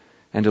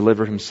and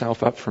delivered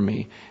himself up for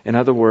me. In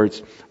other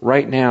words,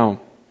 right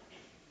now,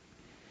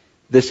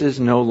 this is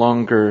no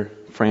longer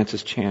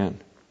Francis Chan.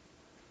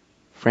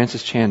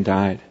 Francis Chan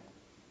died.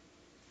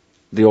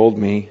 The old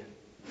me.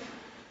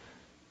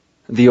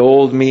 The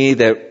old me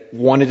that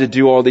wanted to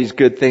do all these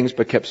good things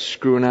but kept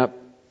screwing up.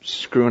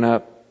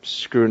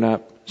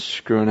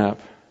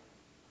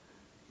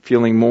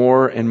 Feeling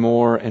more and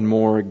more and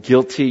more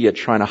guilty. You're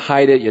trying to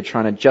hide it. You're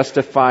trying to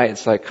justify it.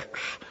 It's like,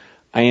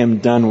 I am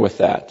done with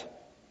that.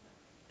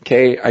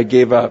 Okay, I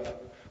gave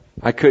up.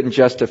 I couldn't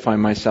justify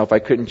myself. I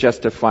couldn't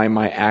justify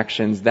my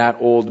actions.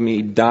 That old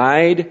me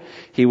died.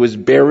 He was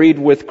buried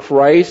with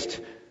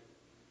Christ.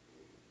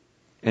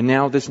 And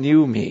now this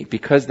new me,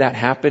 because that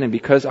happened and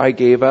because I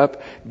gave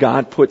up,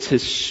 God puts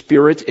His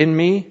Spirit in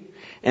me.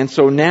 And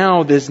so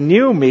now this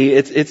new me,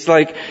 it's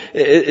like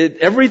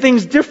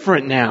everything's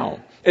different now.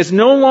 It's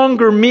no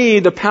longer me,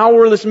 the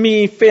powerless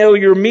me,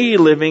 failure me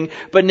living,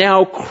 but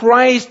now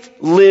Christ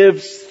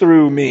lives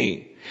through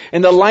me.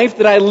 And the life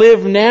that I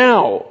live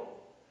now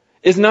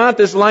is not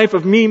this life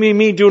of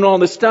me doing all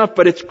this stuff,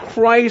 but it's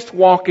Christ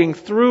walking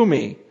through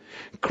me.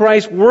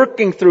 Christ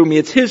working through me.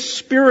 It's His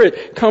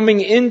Spirit coming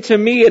into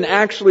me and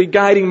actually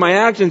guiding my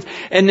actions.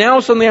 And now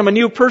suddenly I'm a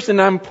new person.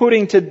 I'm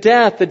putting to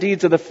death the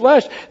deeds of the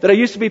flesh that I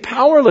used to be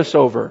powerless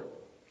over.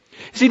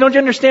 See, don't you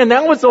understand?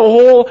 That was the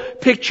whole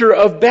picture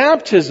of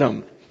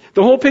baptism.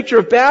 The whole picture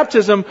of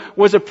baptism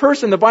was a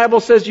person. The Bible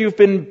says you've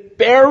been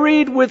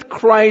buried with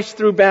Christ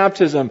through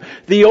baptism.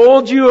 The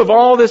old you of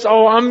all this,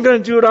 I'm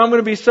going to do it, I'm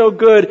going to be so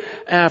good.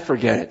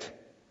 Forget it.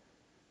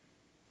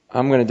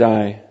 I'm going to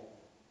die.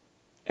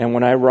 And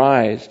when I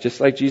rise,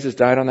 just like Jesus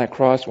died on that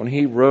cross, when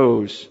He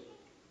rose,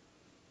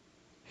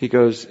 He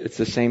goes, it's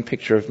the same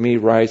picture of me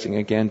rising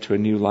again to a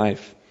new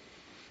life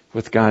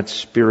with God's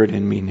Spirit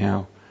in me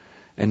now.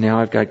 And now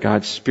I've got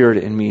God's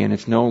Spirit in me, and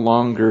it's no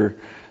longer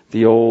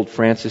the old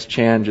Francis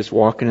Chan just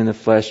walking in the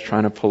flesh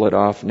trying to pull it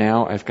off.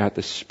 Now I've got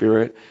the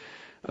Spirit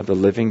of the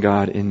living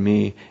God in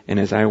me. And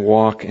as I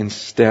walk in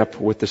step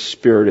with the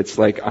Spirit, it's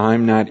like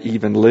I'm not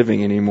even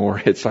living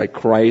anymore. It's like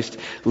Christ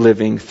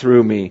living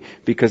through me.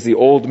 Because the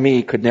old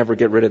me could never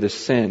get rid of the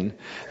sin.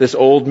 This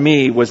old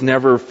me was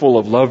never full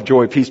of love,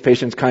 joy, peace,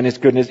 patience, kindness,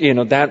 goodness.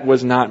 That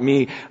was not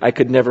me. I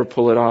could never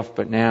pull it off.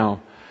 But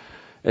now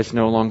it's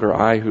no longer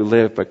I who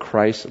live, but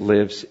Christ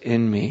lives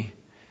in me.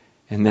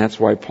 And that's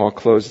why Paul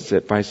closes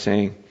it by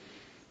saying,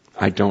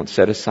 I don't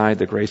set aside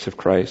the grace of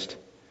Christ.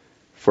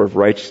 For if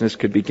righteousness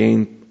could be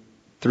gained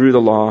through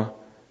the law,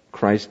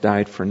 Christ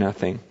died for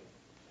nothing.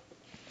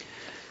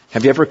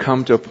 Have you ever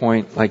come to a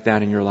point like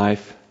that in your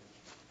life?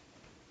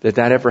 Did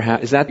that ever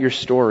happen? Is that your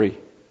story?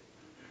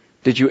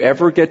 Did you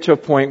ever get to a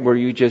point where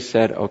you just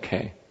said,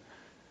 okay,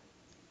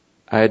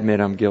 I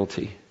admit I'm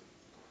guilty.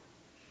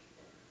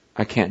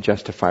 I can't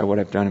justify what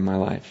I've done in my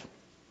life.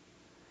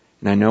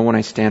 And I know when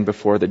I stand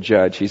before the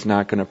judge, He's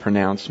not going to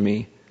pronounce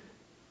me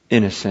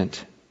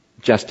innocent,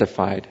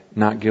 justified,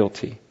 not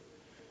guilty.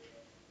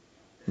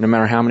 No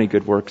matter how many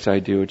good works I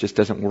do, it just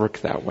doesn't work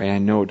that way. I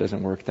know it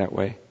doesn't work that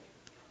way.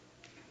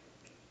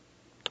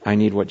 I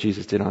need what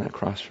Jesus did on that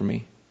cross for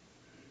me.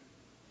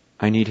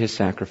 I need His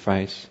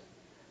sacrifice.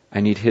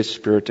 I need His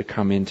Spirit to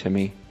come into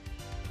me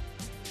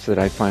so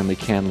that I finally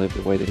can live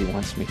the way that He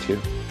wants me to.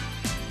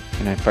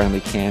 And I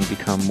finally can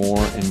become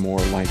more and more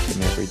like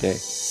Him every day.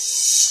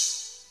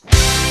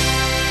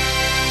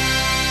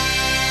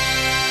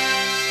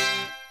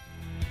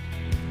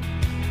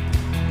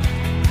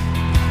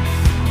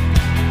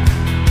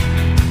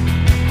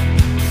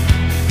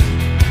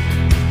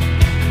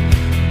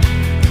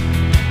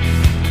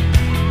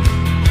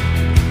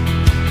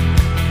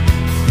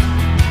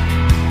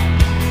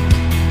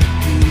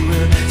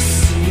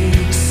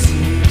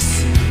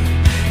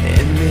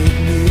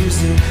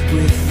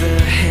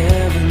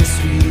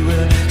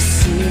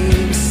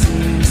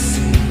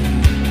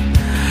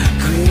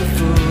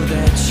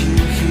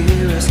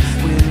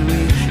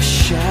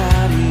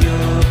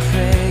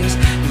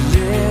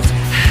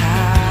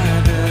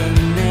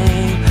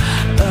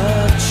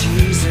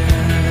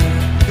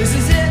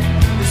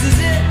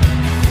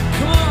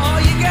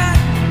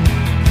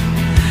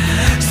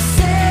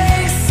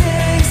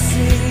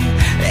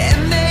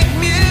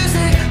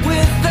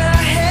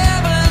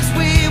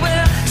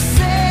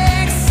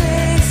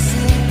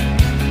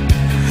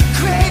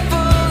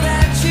 Grateful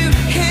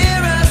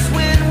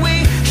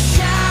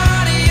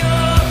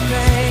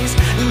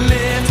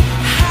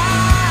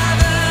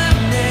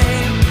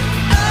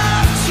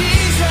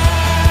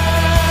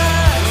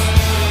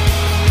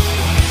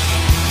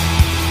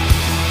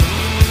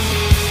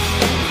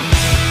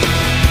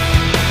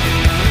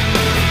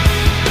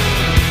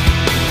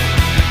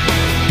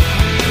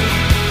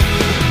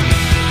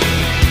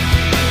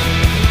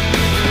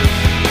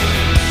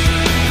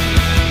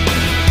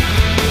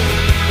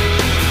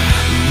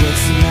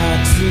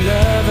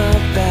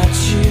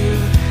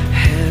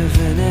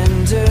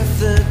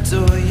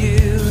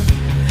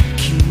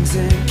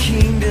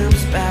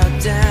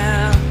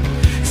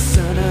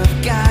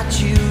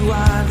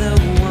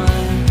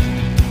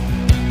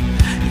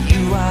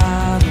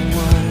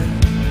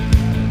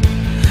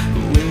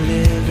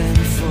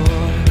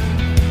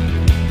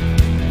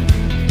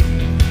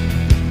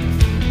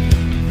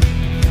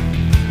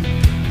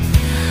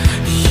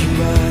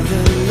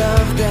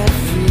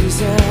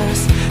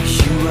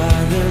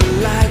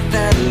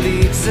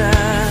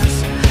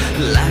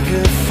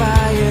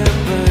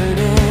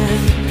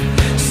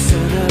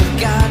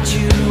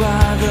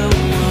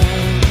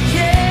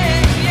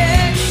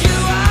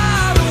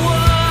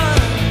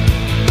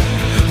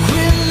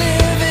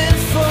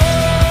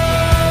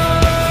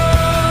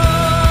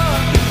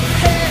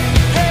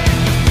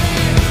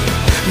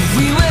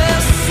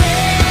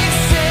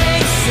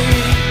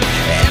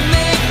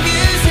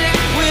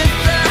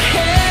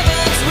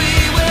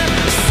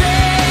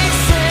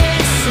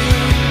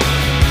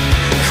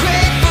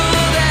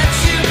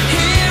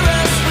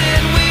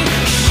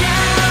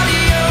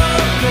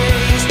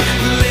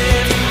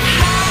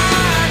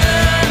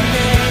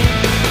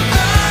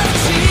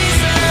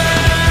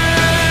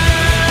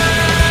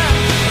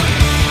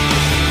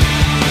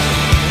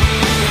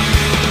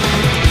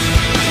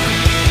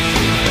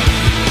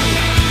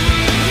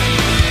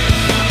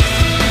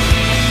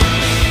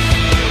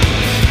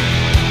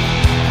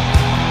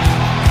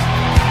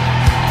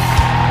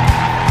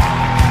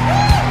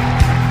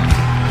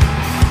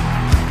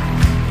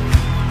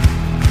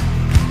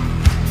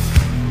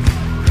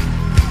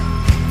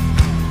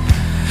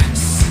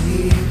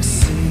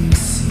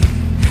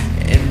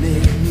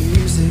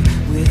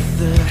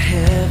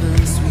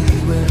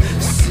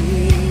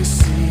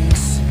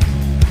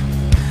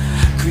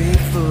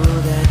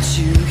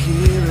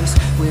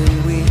when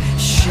we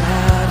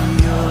shout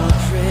your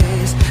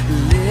praise,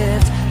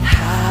 lift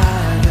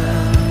high the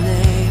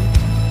name.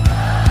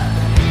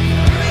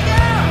 Here we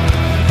go!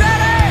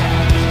 Ready?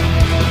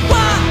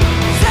 1,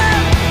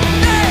 2,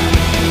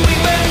 3. We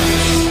will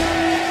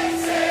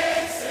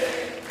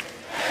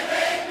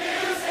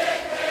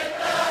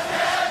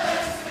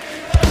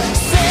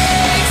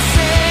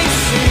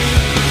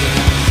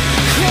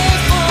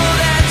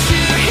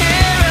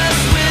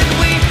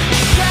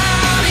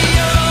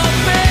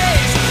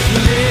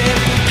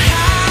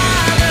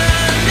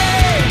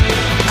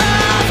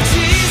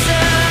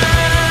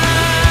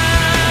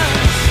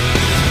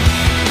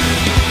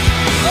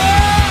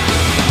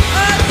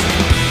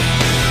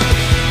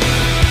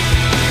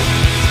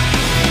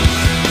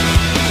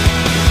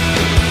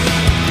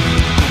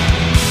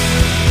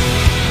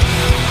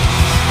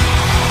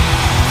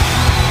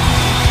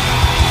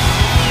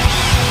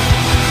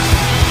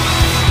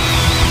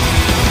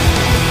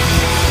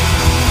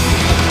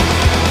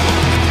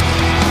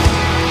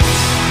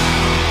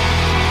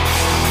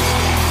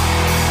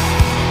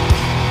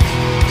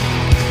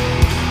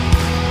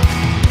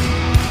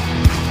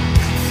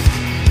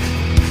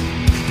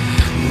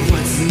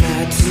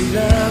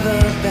love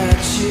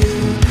about you,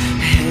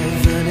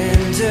 heaven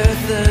and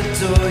earth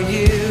adore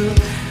you,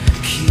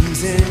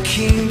 kings and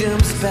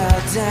kingdoms bow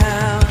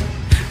down,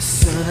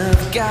 Son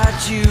of God,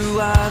 you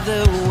are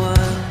the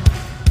one,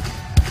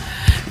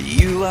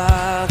 you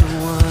are the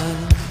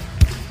one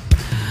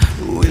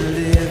we're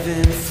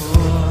living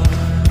for.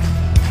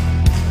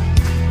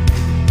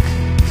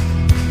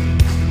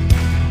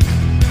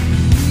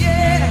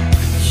 Yeah,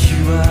 you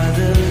are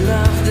the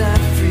love that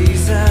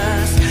frees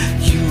us,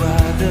 you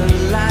are the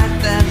light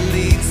that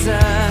leads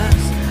us,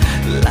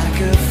 like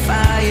a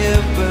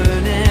fire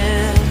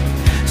burning,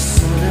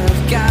 Son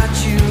of God,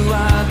 you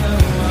are the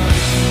one.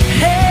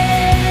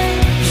 Hey,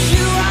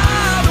 you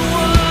are the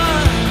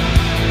one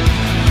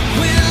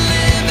we're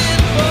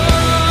living for.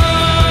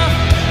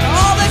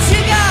 All that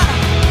you got.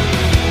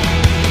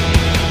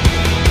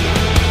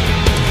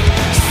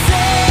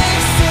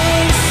 Sing,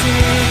 sing,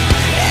 sing,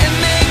 and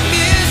make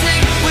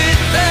music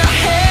with the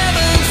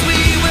heavens. We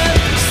will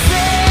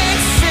sing,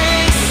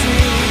 sing,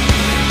 sing.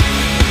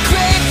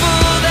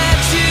 Grateful that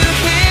you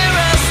hear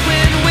us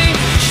when we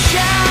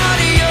shout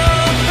your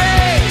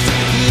praise.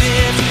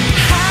 Lift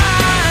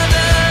high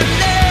the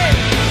name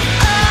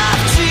of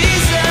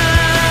Jesus.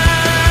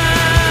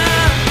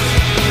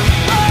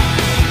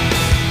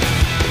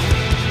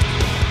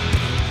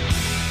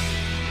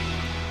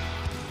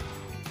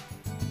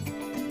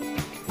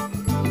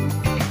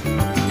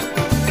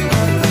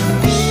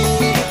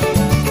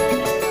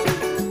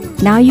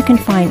 Now you can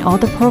find all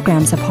the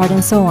programs of Heart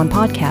and Soul on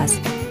podcast.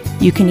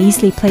 You can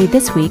easily play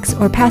this week's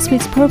or past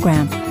week's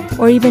program,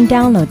 or even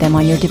download them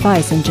on your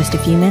device in just a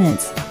few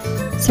minutes.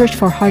 Search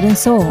for Heart and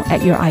Soul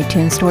at your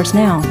iTunes stores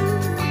now.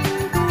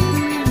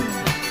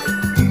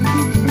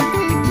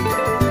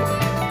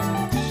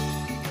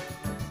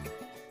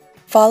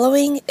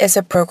 Following is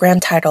a program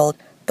titled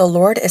The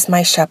Lord is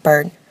My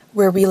Shepherd,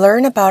 where we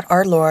learn about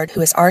our Lord who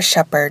is our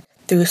shepherd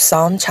through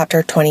Psalm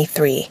chapter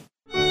 23.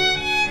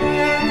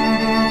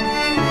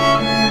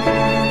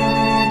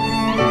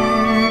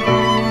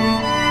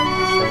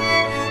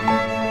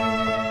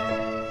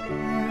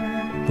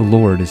 The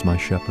Lord is my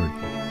shepherd,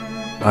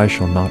 I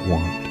shall not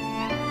want.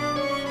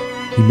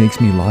 He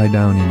makes me lie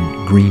down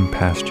in green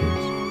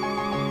pastures.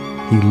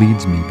 He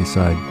leads me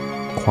beside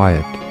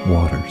quiet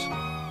waters.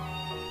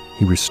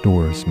 He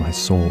restores my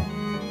soul.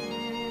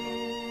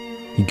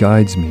 He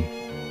guides me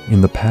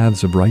in the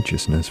paths of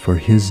righteousness for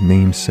His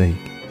name's sake.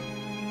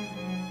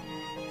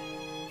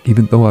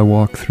 Even though I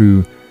walk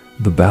through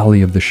the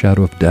valley of the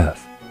shadow of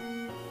death,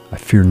 I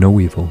fear no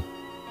evil,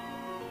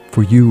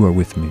 for You are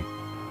with me.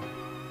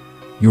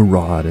 Your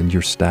rod and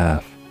Your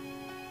staff,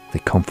 they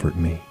comfort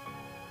me.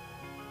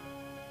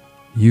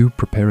 You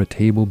prepare a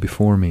table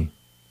before me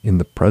in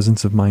the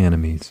presence of my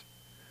enemies.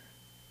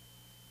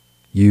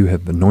 You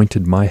have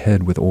anointed my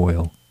head with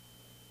oil.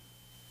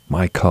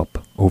 My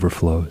cup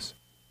overflows.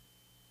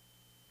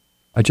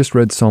 I just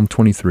read Psalm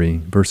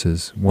 23,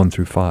 verses 1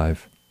 through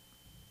 5.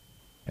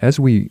 As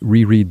we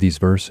reread these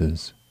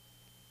verses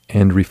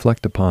and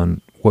reflect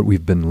upon what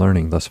we've been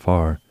learning thus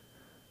far,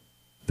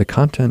 the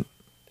content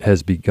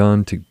has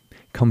begun to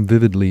come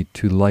vividly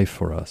to life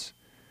for us.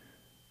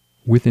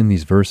 Within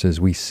these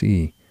verses, we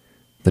see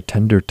the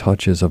tender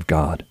touches of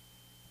God,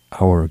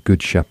 our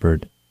Good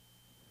Shepherd.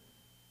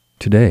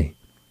 Today,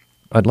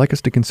 I'd like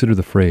us to consider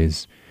the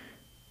phrase,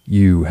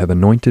 You have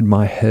anointed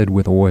my head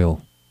with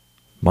oil,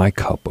 my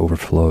cup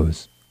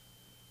overflows,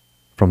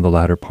 from the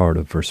latter part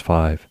of verse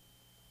 5.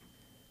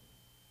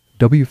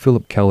 W.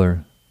 Philip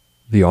Keller,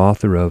 the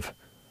author of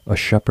A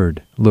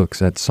Shepherd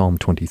Looks at Psalm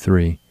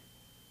 23,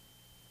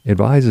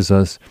 advises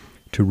us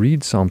to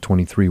read Psalm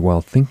 23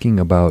 while thinking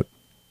about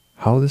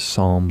how this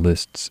psalm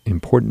lists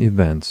important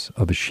events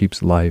of a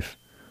sheep's life,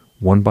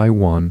 one by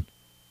one,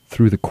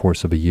 through the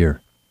course of a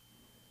year.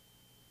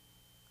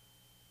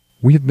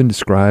 We have been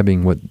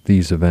describing what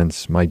these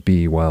events might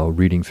be while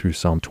reading through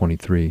Psalm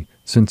 23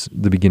 since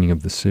the beginning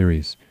of the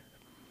series.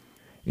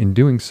 In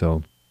doing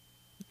so,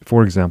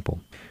 for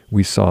example,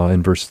 we saw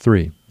in verse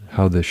 3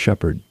 how the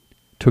shepherd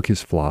took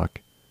his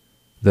flock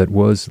that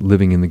was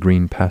living in the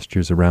green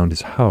pastures around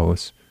his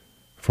house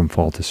from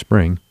fall to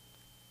spring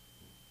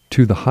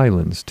to the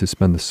highlands to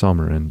spend the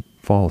summer and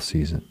fall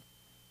season.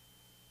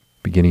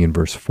 Beginning in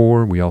verse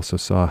 4, we also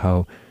saw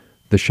how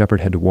the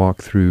shepherd had to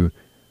walk through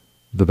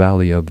the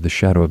valley of the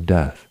shadow of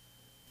death,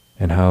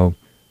 and how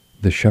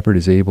the shepherd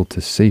is able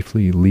to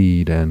safely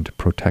lead and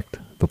protect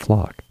the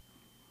flock,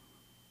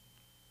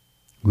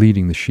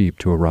 leading the sheep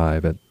to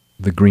arrive at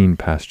the green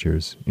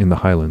pastures in the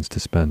highlands to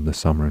spend the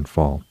summer and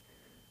fall.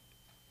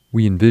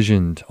 We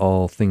envisioned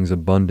all things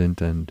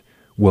abundant and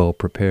well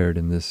prepared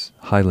in this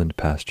highland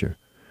pasture,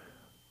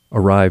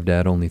 arrived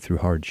at only through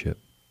hardship.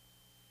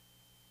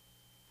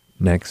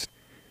 Next,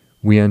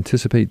 we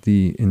anticipate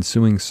the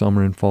ensuing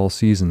summer and fall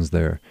seasons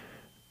there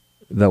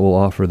that will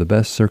offer the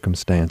best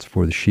circumstance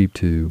for the sheep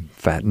to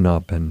fatten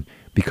up and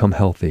become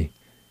healthy.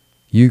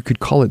 You could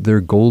call it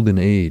their golden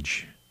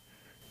age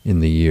in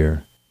the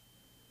year.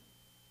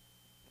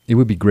 It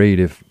would be great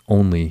if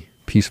only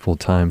peaceful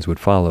times would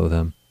follow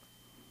them.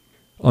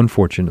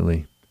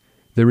 Unfortunately,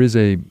 there is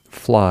a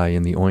fly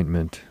in the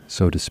ointment,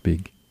 so to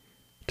speak,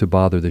 to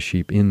bother the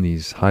sheep in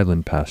these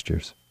highland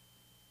pastures.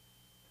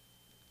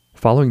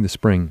 Following the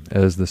spring,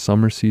 as the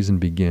summer season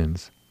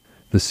begins,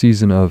 the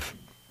season of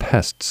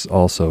pests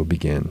also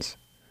begins.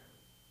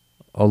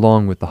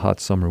 Along with the hot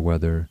summer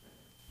weather,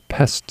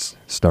 pests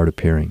start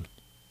appearing.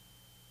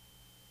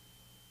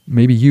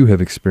 Maybe you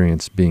have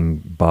experienced being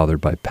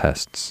bothered by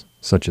pests,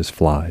 such as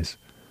flies,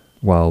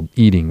 while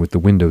eating with the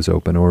windows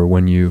open or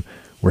when you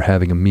were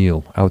having a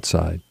meal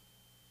outside.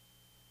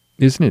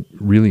 Isn't it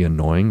really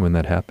annoying when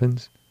that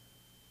happens?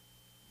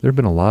 There have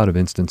been a lot of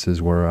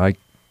instances where I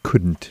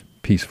couldn't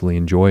peacefully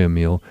enjoy a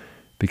meal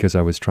because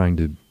I was trying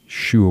to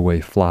shoo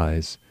away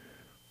flies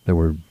that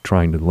were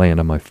trying to land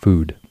on my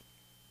food.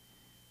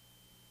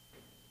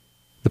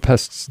 The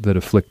pests that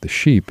afflict the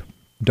sheep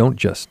don't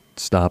just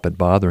stop at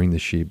bothering the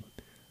sheep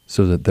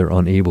so that they're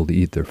unable to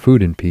eat their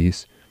food in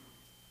peace.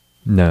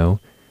 No,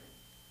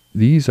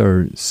 these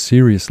are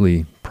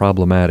seriously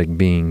problematic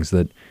beings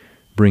that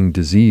bring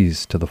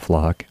disease to the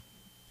flock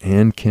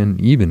and can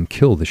even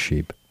kill the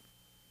sheep.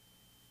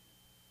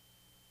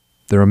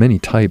 There are many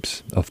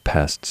types of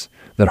pests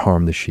that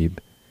harm the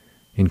sheep,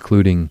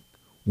 including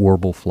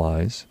warble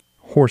flies,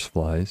 horse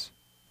flies,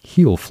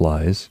 heel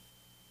flies,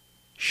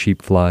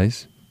 sheep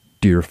flies,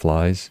 deer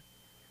flies,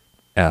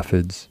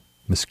 aphids,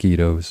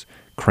 mosquitoes,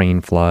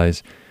 crane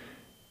flies,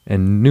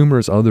 and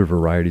numerous other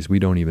varieties we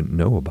don't even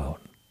know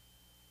about.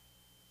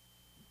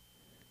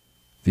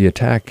 The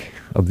attack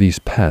of these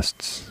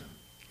pests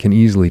can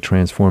easily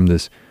transform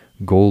this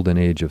golden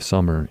age of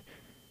summer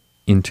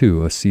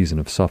into a season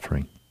of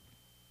suffering.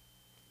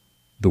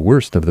 The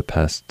worst of the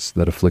pests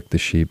that afflict the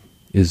sheep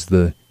is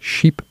the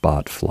sheep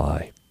bot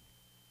fly.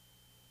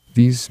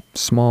 These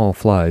small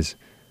flies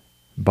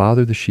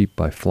bother the sheep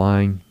by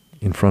flying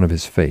in front of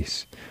his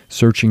face,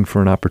 searching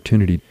for an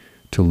opportunity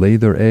to lay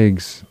their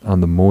eggs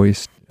on the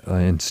moist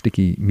and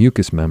sticky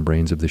mucous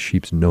membranes of the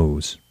sheep's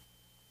nose.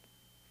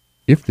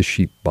 If the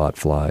sheep bot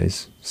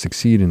flies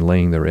succeed in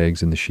laying their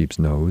eggs in the sheep's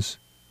nose,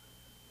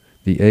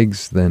 the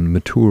eggs then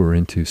mature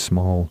into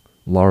small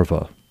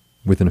larvae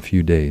within a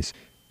few days,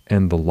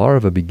 and the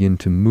larvae begin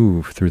to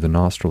move through the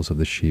nostrils of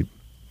the sheep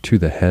to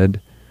the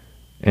head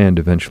and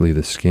eventually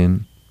the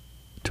skin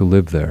to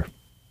live there.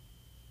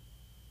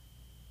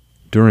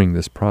 During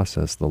this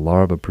process, the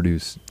larvae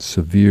produce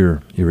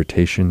severe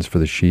irritations for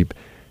the sheep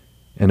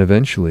and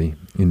eventually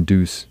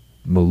induce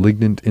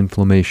malignant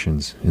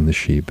inflammations in the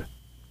sheep.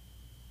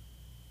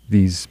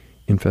 These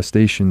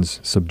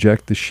infestations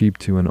subject the sheep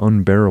to an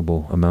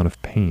unbearable amount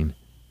of pain.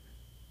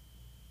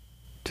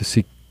 To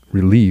seek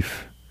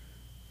relief,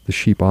 the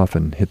sheep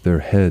often hit their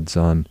heads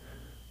on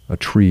a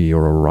tree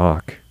or a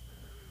rock,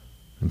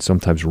 and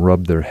sometimes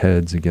rub their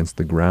heads against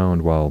the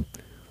ground while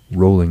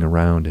rolling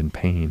around in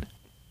pain.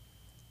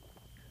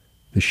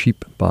 The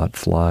sheep bot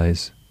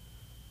flies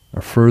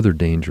are further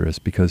dangerous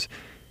because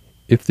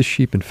if the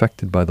sheep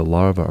infected by the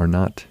larvae are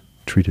not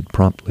treated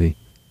promptly,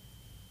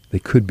 they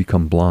could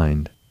become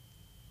blind.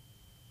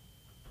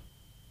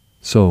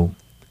 So,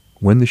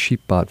 when the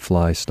sheep bot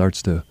fly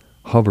starts to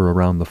hover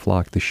around the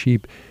flock, the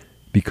sheep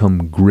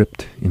become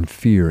gripped in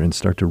fear and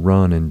start to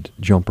run and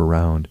jump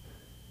around,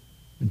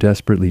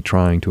 desperately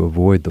trying to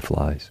avoid the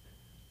flies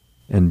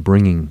and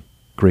bringing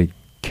great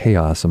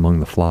chaos among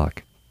the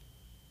flock.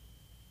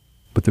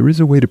 But there is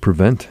a way to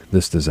prevent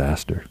this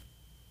disaster.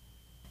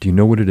 Do you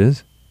know what it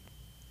is?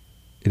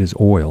 It is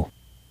oil.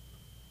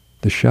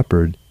 The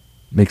shepherd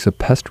makes a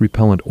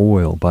pest-repellent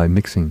oil by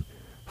mixing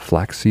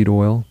flaxseed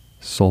oil,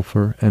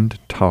 sulfur, and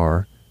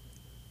tar,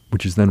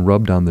 which is then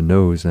rubbed on the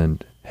nose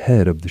and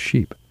head of the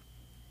sheep.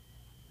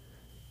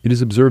 It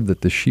is observed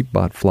that the sheep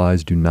bot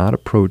flies do not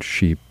approach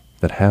sheep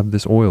that have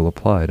this oil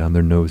applied on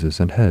their noses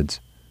and heads.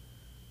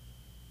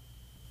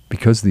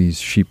 Because these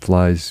sheep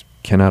flies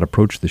cannot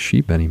approach the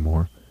sheep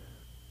anymore,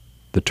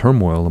 the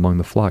turmoil among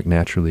the flock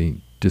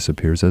naturally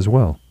disappears as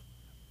well.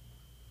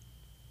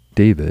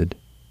 David,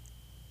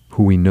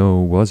 who we know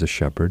was a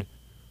shepherd,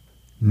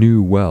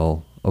 knew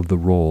well of the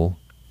role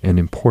and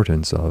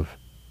importance of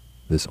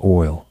this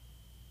oil.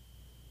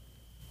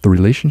 The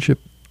relationship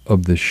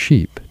of the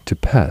sheep to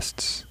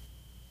pests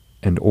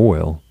and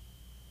oil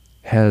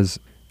has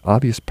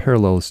obvious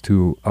parallels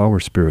to our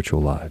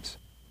spiritual lives.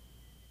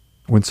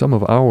 When some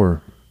of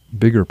our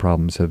bigger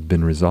problems have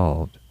been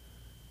resolved,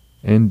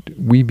 and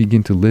we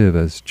begin to live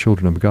as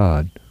children of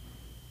God,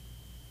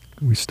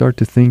 we start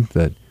to think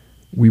that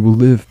we will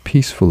live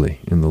peacefully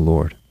in the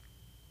Lord.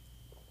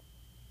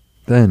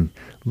 Then,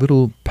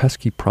 little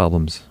pesky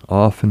problems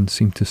often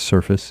seem to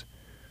surface.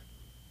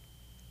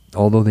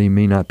 Although they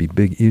may not be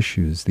big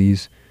issues,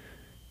 these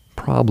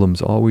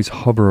problems always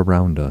hover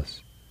around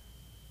us,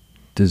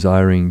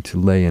 desiring to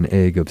lay an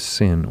egg of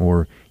sin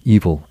or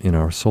evil in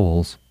our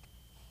souls.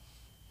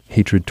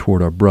 Hatred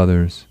toward our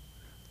brothers,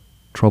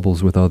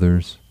 troubles with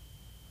others,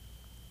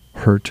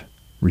 hurt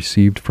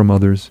received from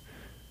others,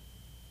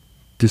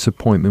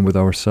 disappointment with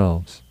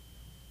ourselves,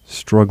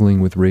 struggling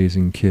with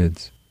raising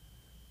kids,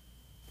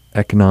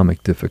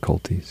 economic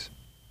difficulties,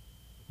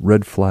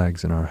 red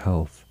flags in our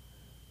health,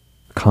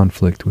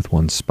 conflict with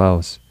one's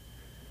spouse.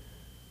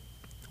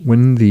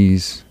 When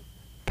these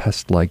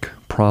pest-like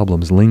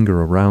problems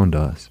linger around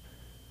us,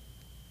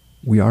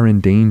 we are in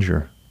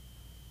danger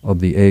of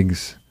the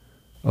eggs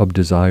of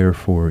desire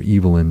for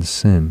evil and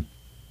sin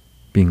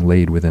being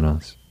laid within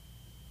us.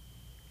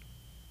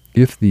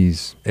 If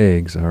these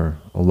eggs are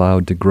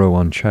allowed to grow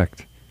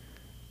unchecked,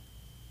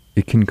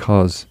 it can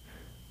cause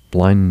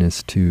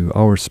blindness to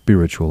our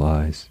spiritual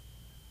eyes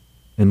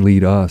and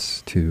lead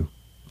us to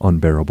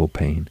unbearable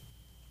pain.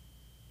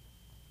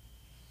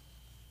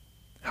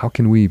 How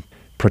can we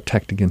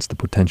protect against the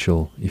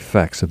potential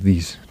effects of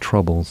these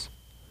troubles?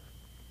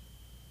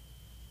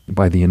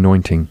 By the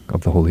anointing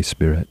of the Holy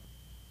Spirit.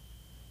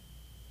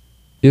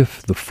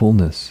 If the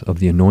fullness of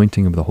the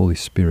anointing of the Holy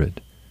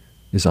Spirit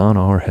is on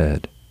our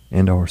head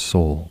and our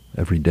soul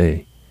every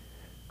day,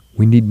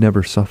 we need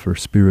never suffer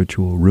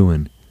spiritual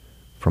ruin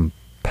from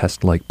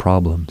pest-like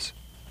problems,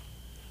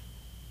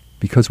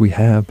 because we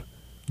have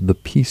the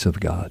peace of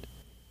God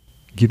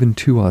given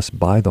to us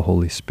by the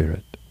Holy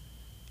Spirit.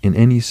 In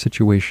any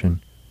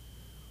situation,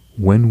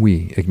 when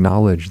we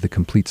acknowledge the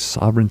complete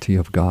sovereignty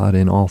of God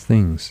in all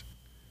things,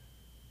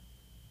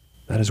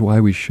 that is why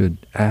we should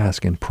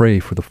ask and pray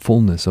for the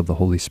fullness of the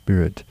Holy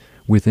Spirit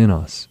within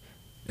us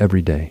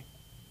every day.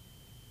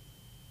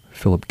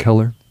 Philip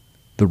Keller,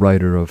 the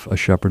writer of A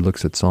Shepherd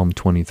Looks at Psalm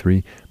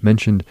 23,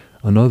 mentioned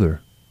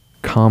another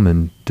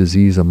common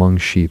disease among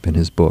sheep in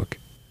his book.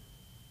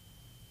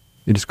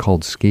 It is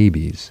called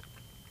scabies.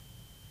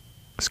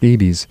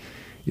 Scabies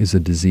is a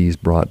disease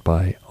brought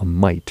by a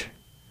mite,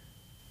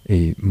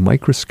 a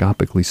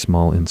microscopically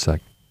small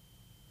insect.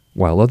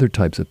 While other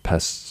types of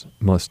pests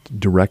must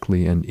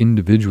directly and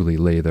individually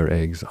lay their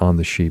eggs on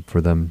the sheep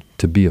for them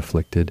to be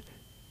afflicted,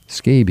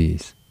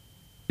 scabies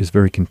is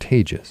very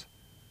contagious,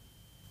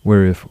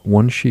 where if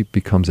one sheep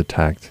becomes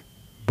attacked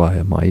by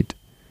a mite,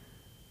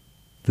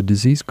 the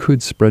disease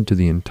could spread to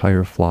the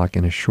entire flock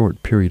in a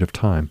short period of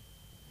time.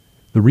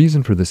 The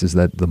reason for this is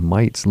that the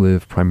mites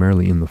live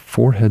primarily in the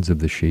foreheads of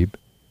the sheep,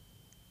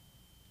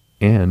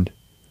 and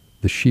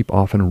the sheep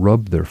often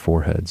rub their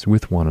foreheads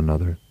with one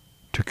another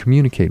to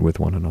communicate with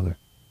one another.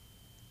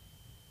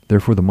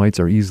 Therefore, the mites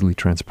are easily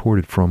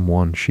transported from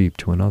one sheep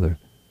to another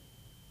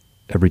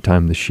every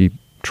time the sheep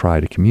try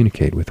to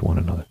communicate with one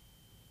another.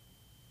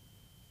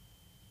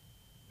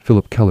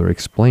 Philip Keller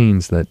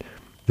explains that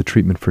the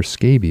treatment for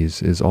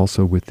scabies is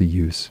also with the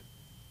use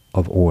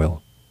of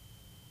oil.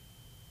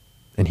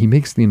 And he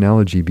makes the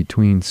analogy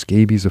between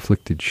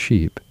scabies-afflicted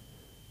sheep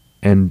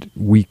and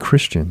we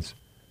Christians,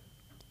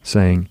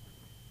 saying,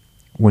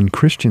 when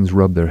Christians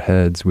rub their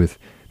heads with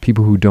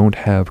people who don't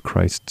have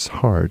Christ's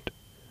heart,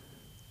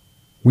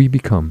 we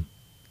become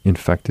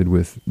infected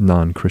with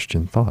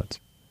non-Christian thoughts.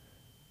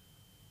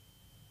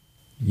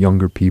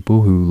 Younger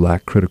people who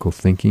lack critical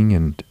thinking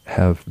and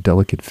have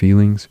delicate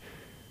feelings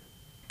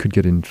could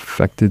get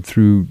infected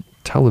through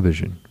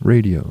television,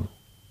 radio,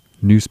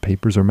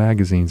 newspapers or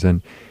magazines,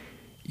 and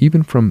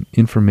even from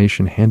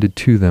information handed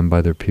to them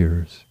by their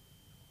peers.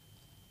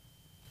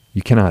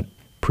 You cannot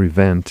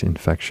prevent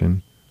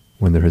infection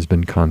when there has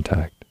been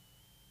contact.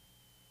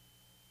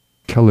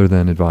 Keller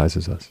then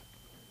advises us.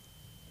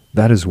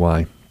 That is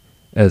why,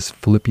 as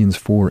Philippians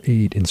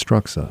 4:8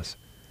 instructs us,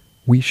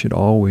 we should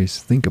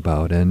always think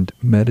about and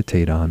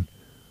meditate on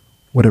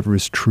whatever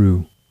is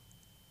true,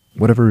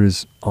 whatever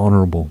is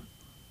honorable,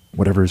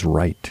 whatever is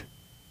right,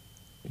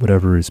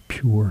 whatever is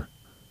pure,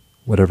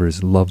 whatever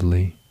is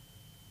lovely,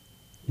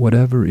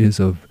 whatever is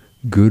of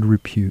good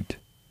repute,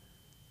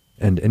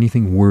 and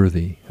anything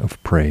worthy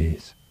of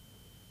praise.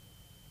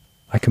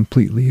 I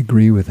completely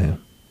agree with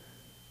him.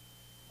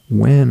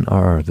 When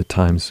are the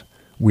times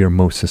we are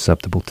most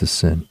susceptible to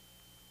sin,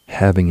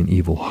 having an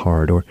evil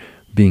heart, or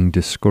being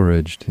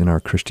discouraged in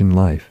our Christian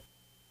life?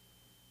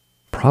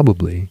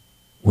 Probably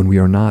when we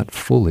are not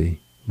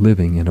fully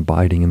living and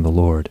abiding in the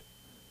Lord.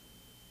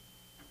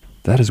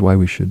 That is why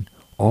we should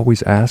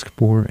always ask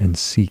for and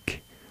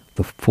seek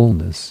the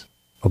fullness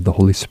of the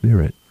Holy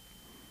Spirit.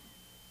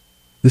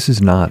 This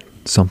is not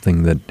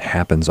something that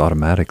happens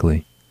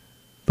automatically.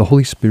 The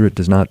Holy Spirit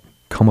does not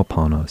come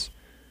upon us,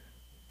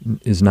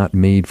 is not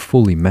made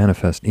fully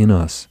manifest in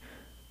us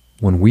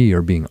when we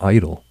are being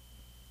idle.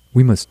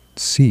 We must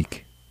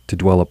seek to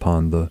dwell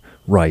upon the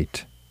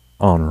right,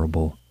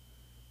 honorable,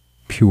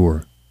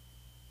 pure,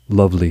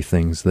 lovely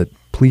things that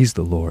please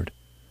the Lord.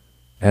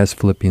 As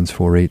Philippians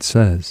 4:8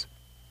 says,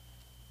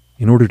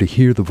 in order to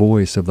hear the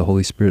voice of the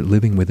Holy Spirit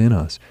living within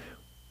us,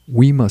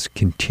 we must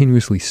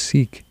continuously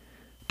seek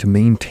to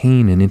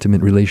maintain an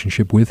intimate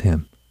relationship with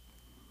Him.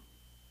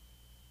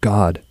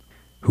 God,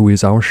 who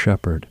is our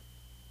shepherd,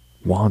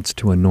 wants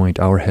to anoint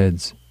our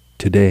heads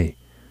today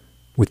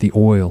with the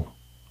oil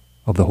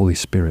of the Holy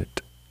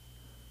Spirit.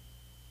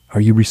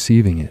 Are you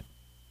receiving it?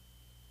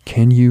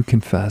 Can you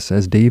confess,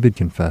 as David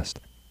confessed,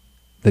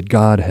 that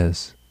God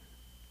has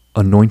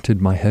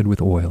anointed my head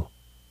with oil,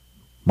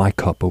 my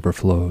cup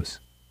overflows?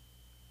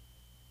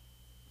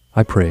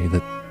 I pray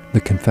that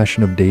the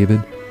confession of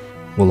David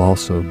will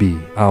also be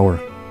our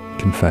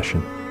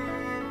confession.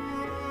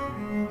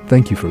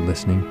 Thank you for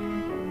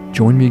listening.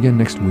 Join me again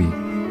next week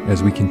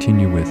as we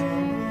continue with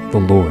The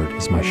Lord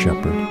is My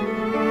Shepherd.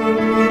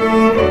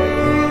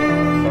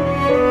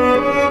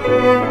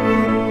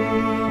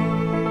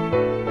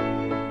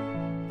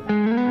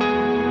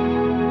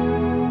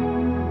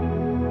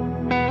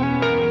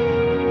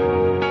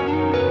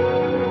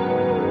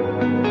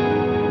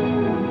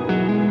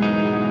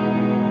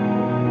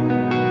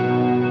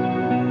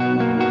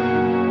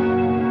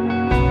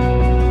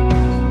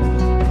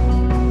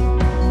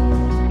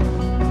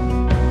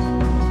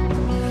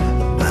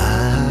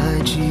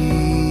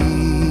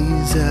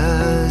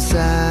 Jesus,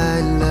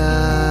 I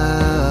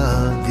love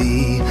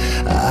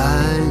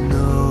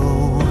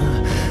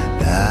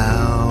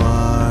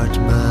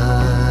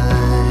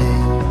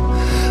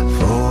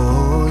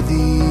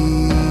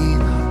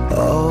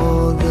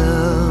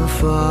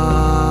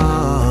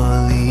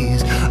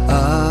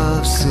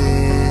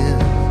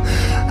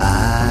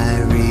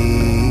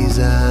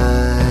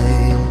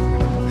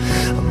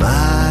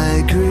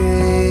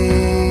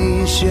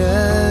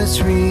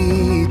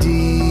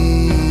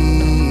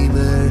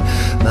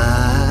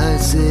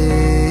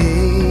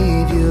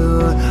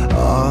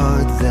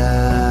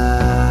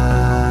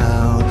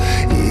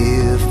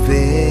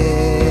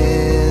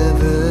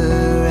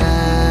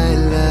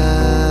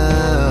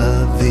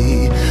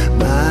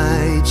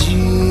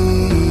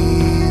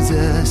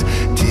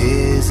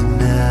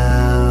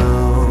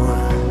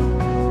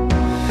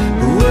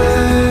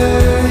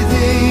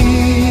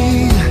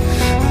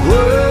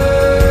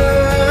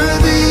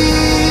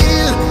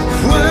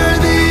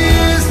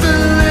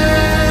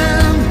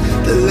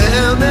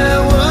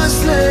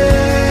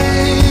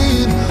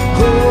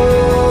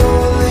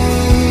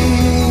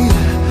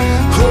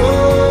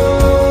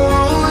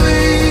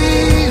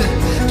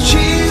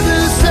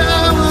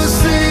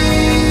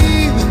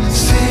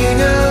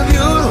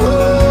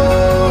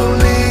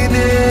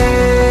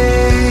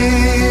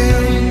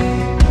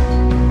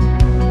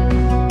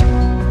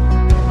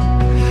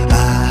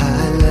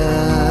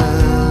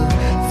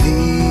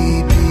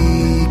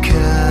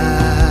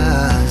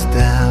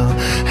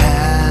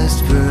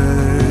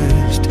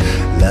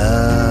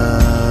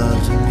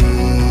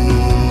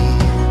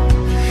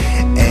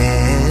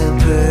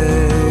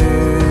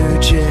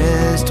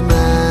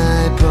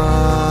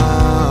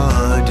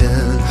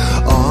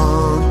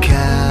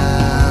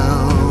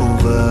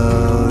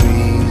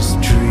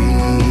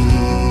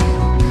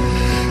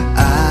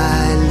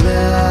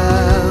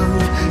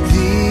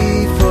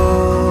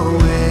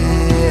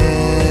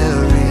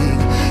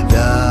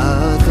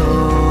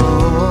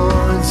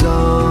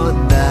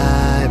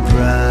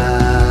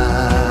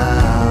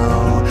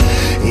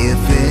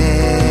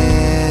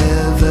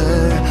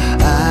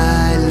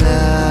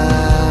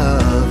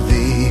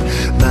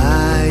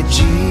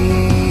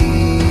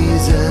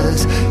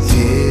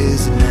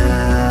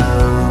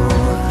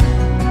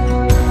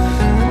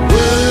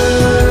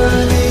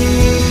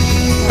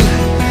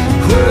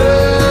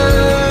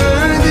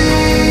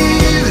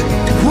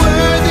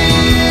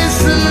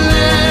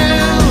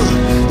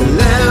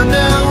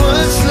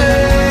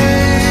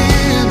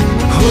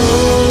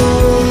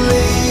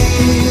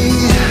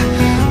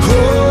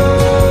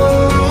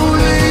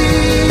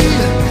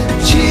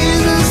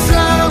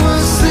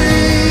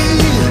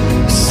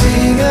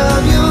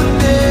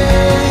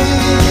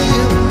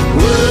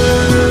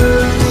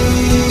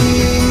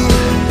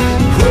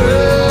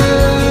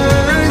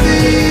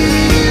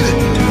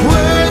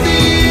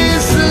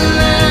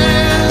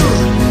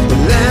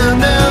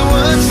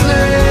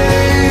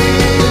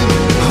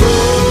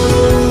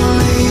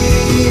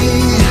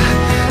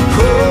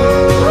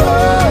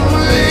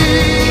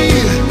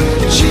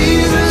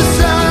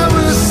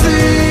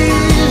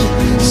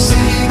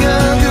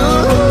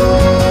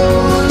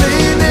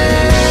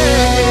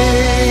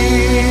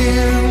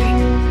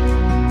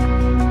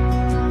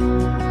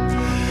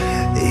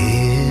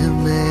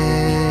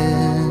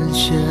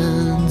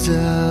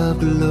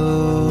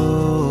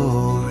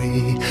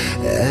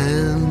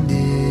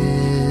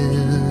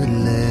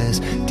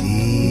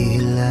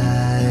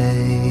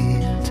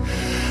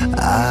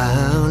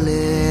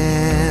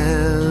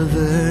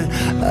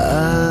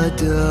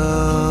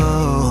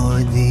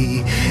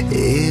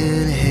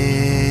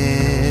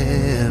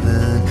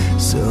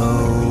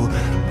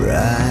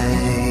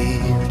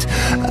bright.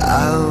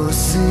 I'll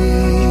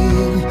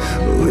sing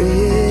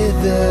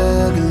with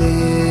the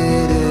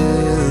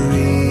glittering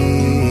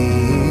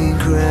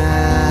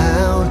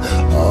crown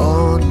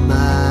on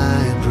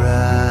my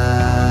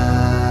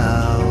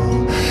brow.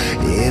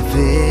 If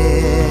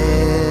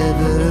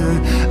ever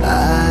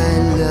I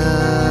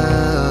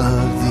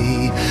love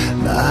thee,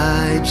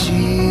 my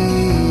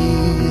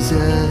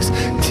Jesus,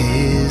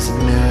 'tis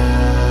now.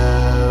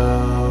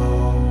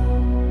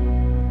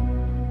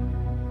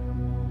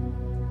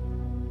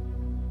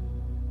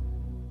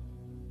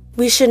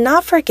 We should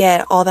not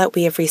forget all that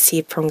we have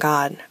received from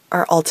God,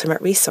 our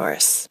ultimate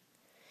resource.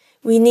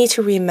 We need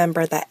to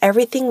remember that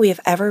everything we have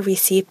ever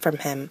received from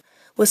Him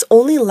was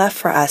only left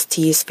for us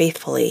to use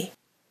faithfully.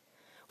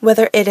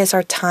 Whether it is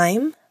our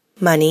time,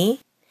 money,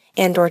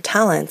 and/or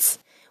talents,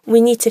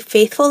 we need to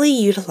faithfully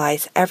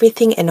utilize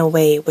everything in a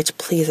way which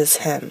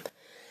pleases Him.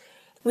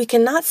 We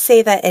cannot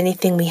say that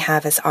anything we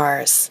have is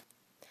ours.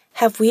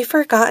 Have we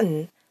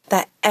forgotten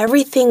that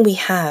everything we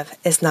have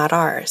is not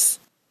ours?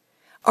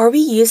 Are we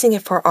using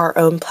it for our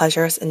own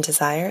pleasures and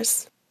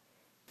desires?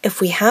 If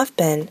we have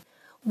been,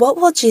 what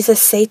will Jesus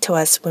say to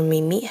us when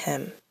we meet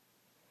Him?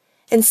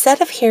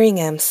 Instead of hearing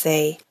Him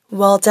say,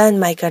 "Well done,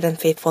 my good and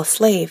faithful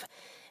slave,"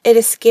 it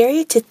is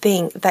scary to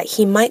think that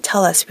He might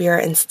tell us we are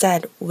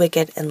instead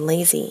wicked and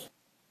lazy.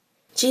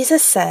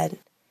 Jesus said,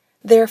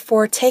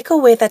 "Therefore take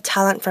away the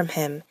talent from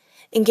him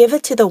and give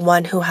it to the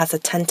one who has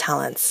 10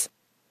 talents.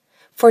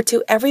 For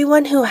to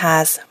everyone who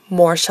has,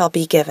 more shall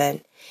be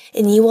given,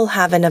 and he will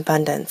have an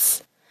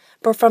abundance.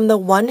 But from the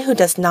one who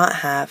does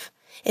not have,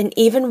 and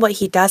even what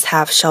he does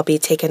have shall be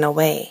taken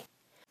away.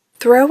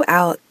 Throw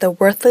out the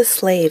worthless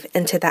slave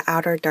into the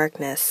outer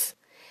darkness.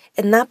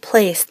 In that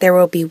place there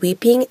will be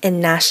weeping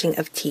and gnashing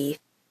of teeth."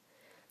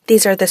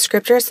 These are the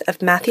scriptures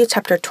of Matthew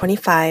chapter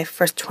 25,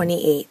 verse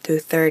 28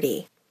 through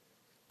 30.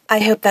 I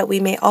hope that we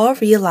may all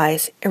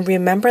realize and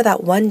remember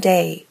that one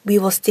day we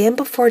will stand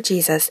before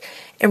Jesus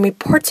and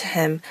report to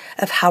Him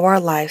of how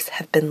our lives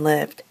have been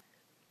lived.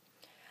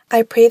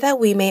 I pray that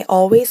we may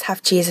always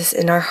have Jesus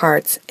in our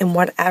hearts in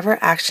whatever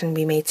action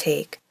we may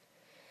take,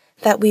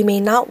 that we may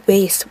not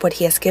waste what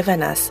He has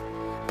given us,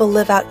 but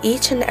live out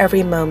each and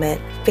every moment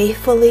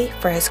faithfully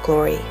for His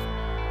glory.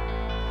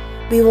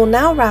 We will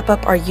now wrap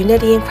up our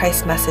Unity in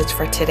Christ message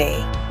for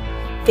today.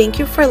 Thank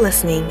you for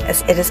listening,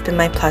 as it has been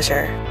my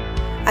pleasure.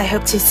 I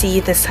hope to see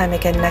you this time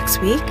again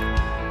next week,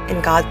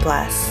 and God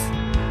bless.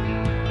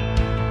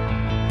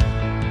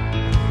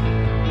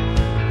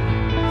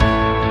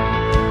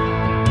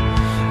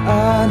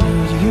 I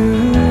need you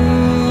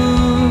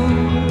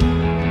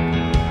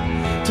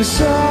to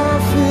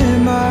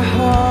soften my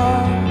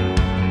heart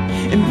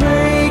and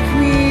break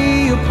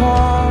me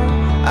apart.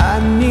 I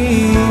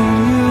need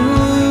you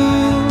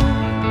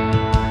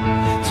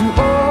to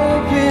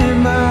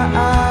open my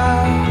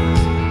eyes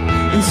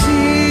and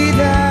see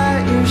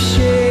that you're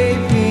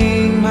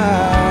shaping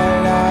my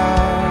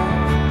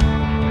life.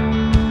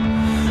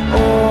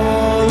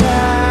 All I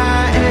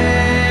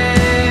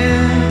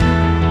am,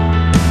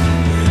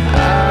 I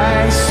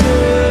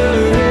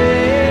surrender.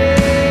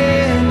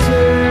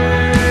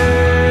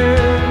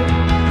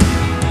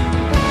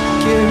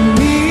 Give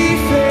me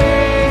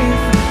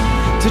faith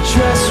to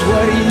trust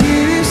what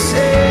you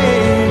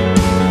say,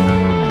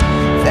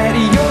 that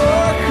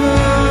you're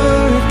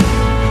good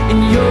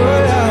and your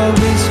love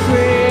is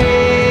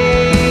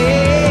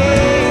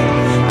great.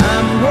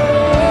 I'm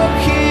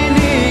broken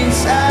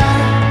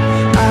inside,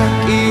 I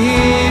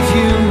give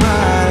you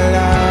my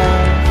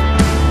life.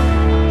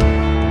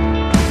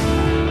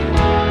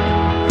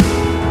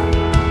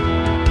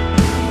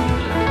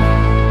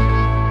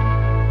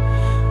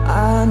 I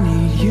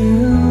need you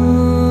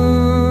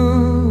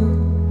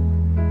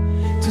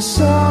to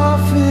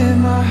soften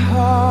my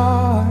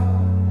heart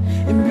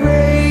and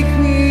break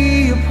me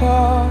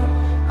apart.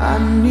 I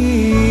need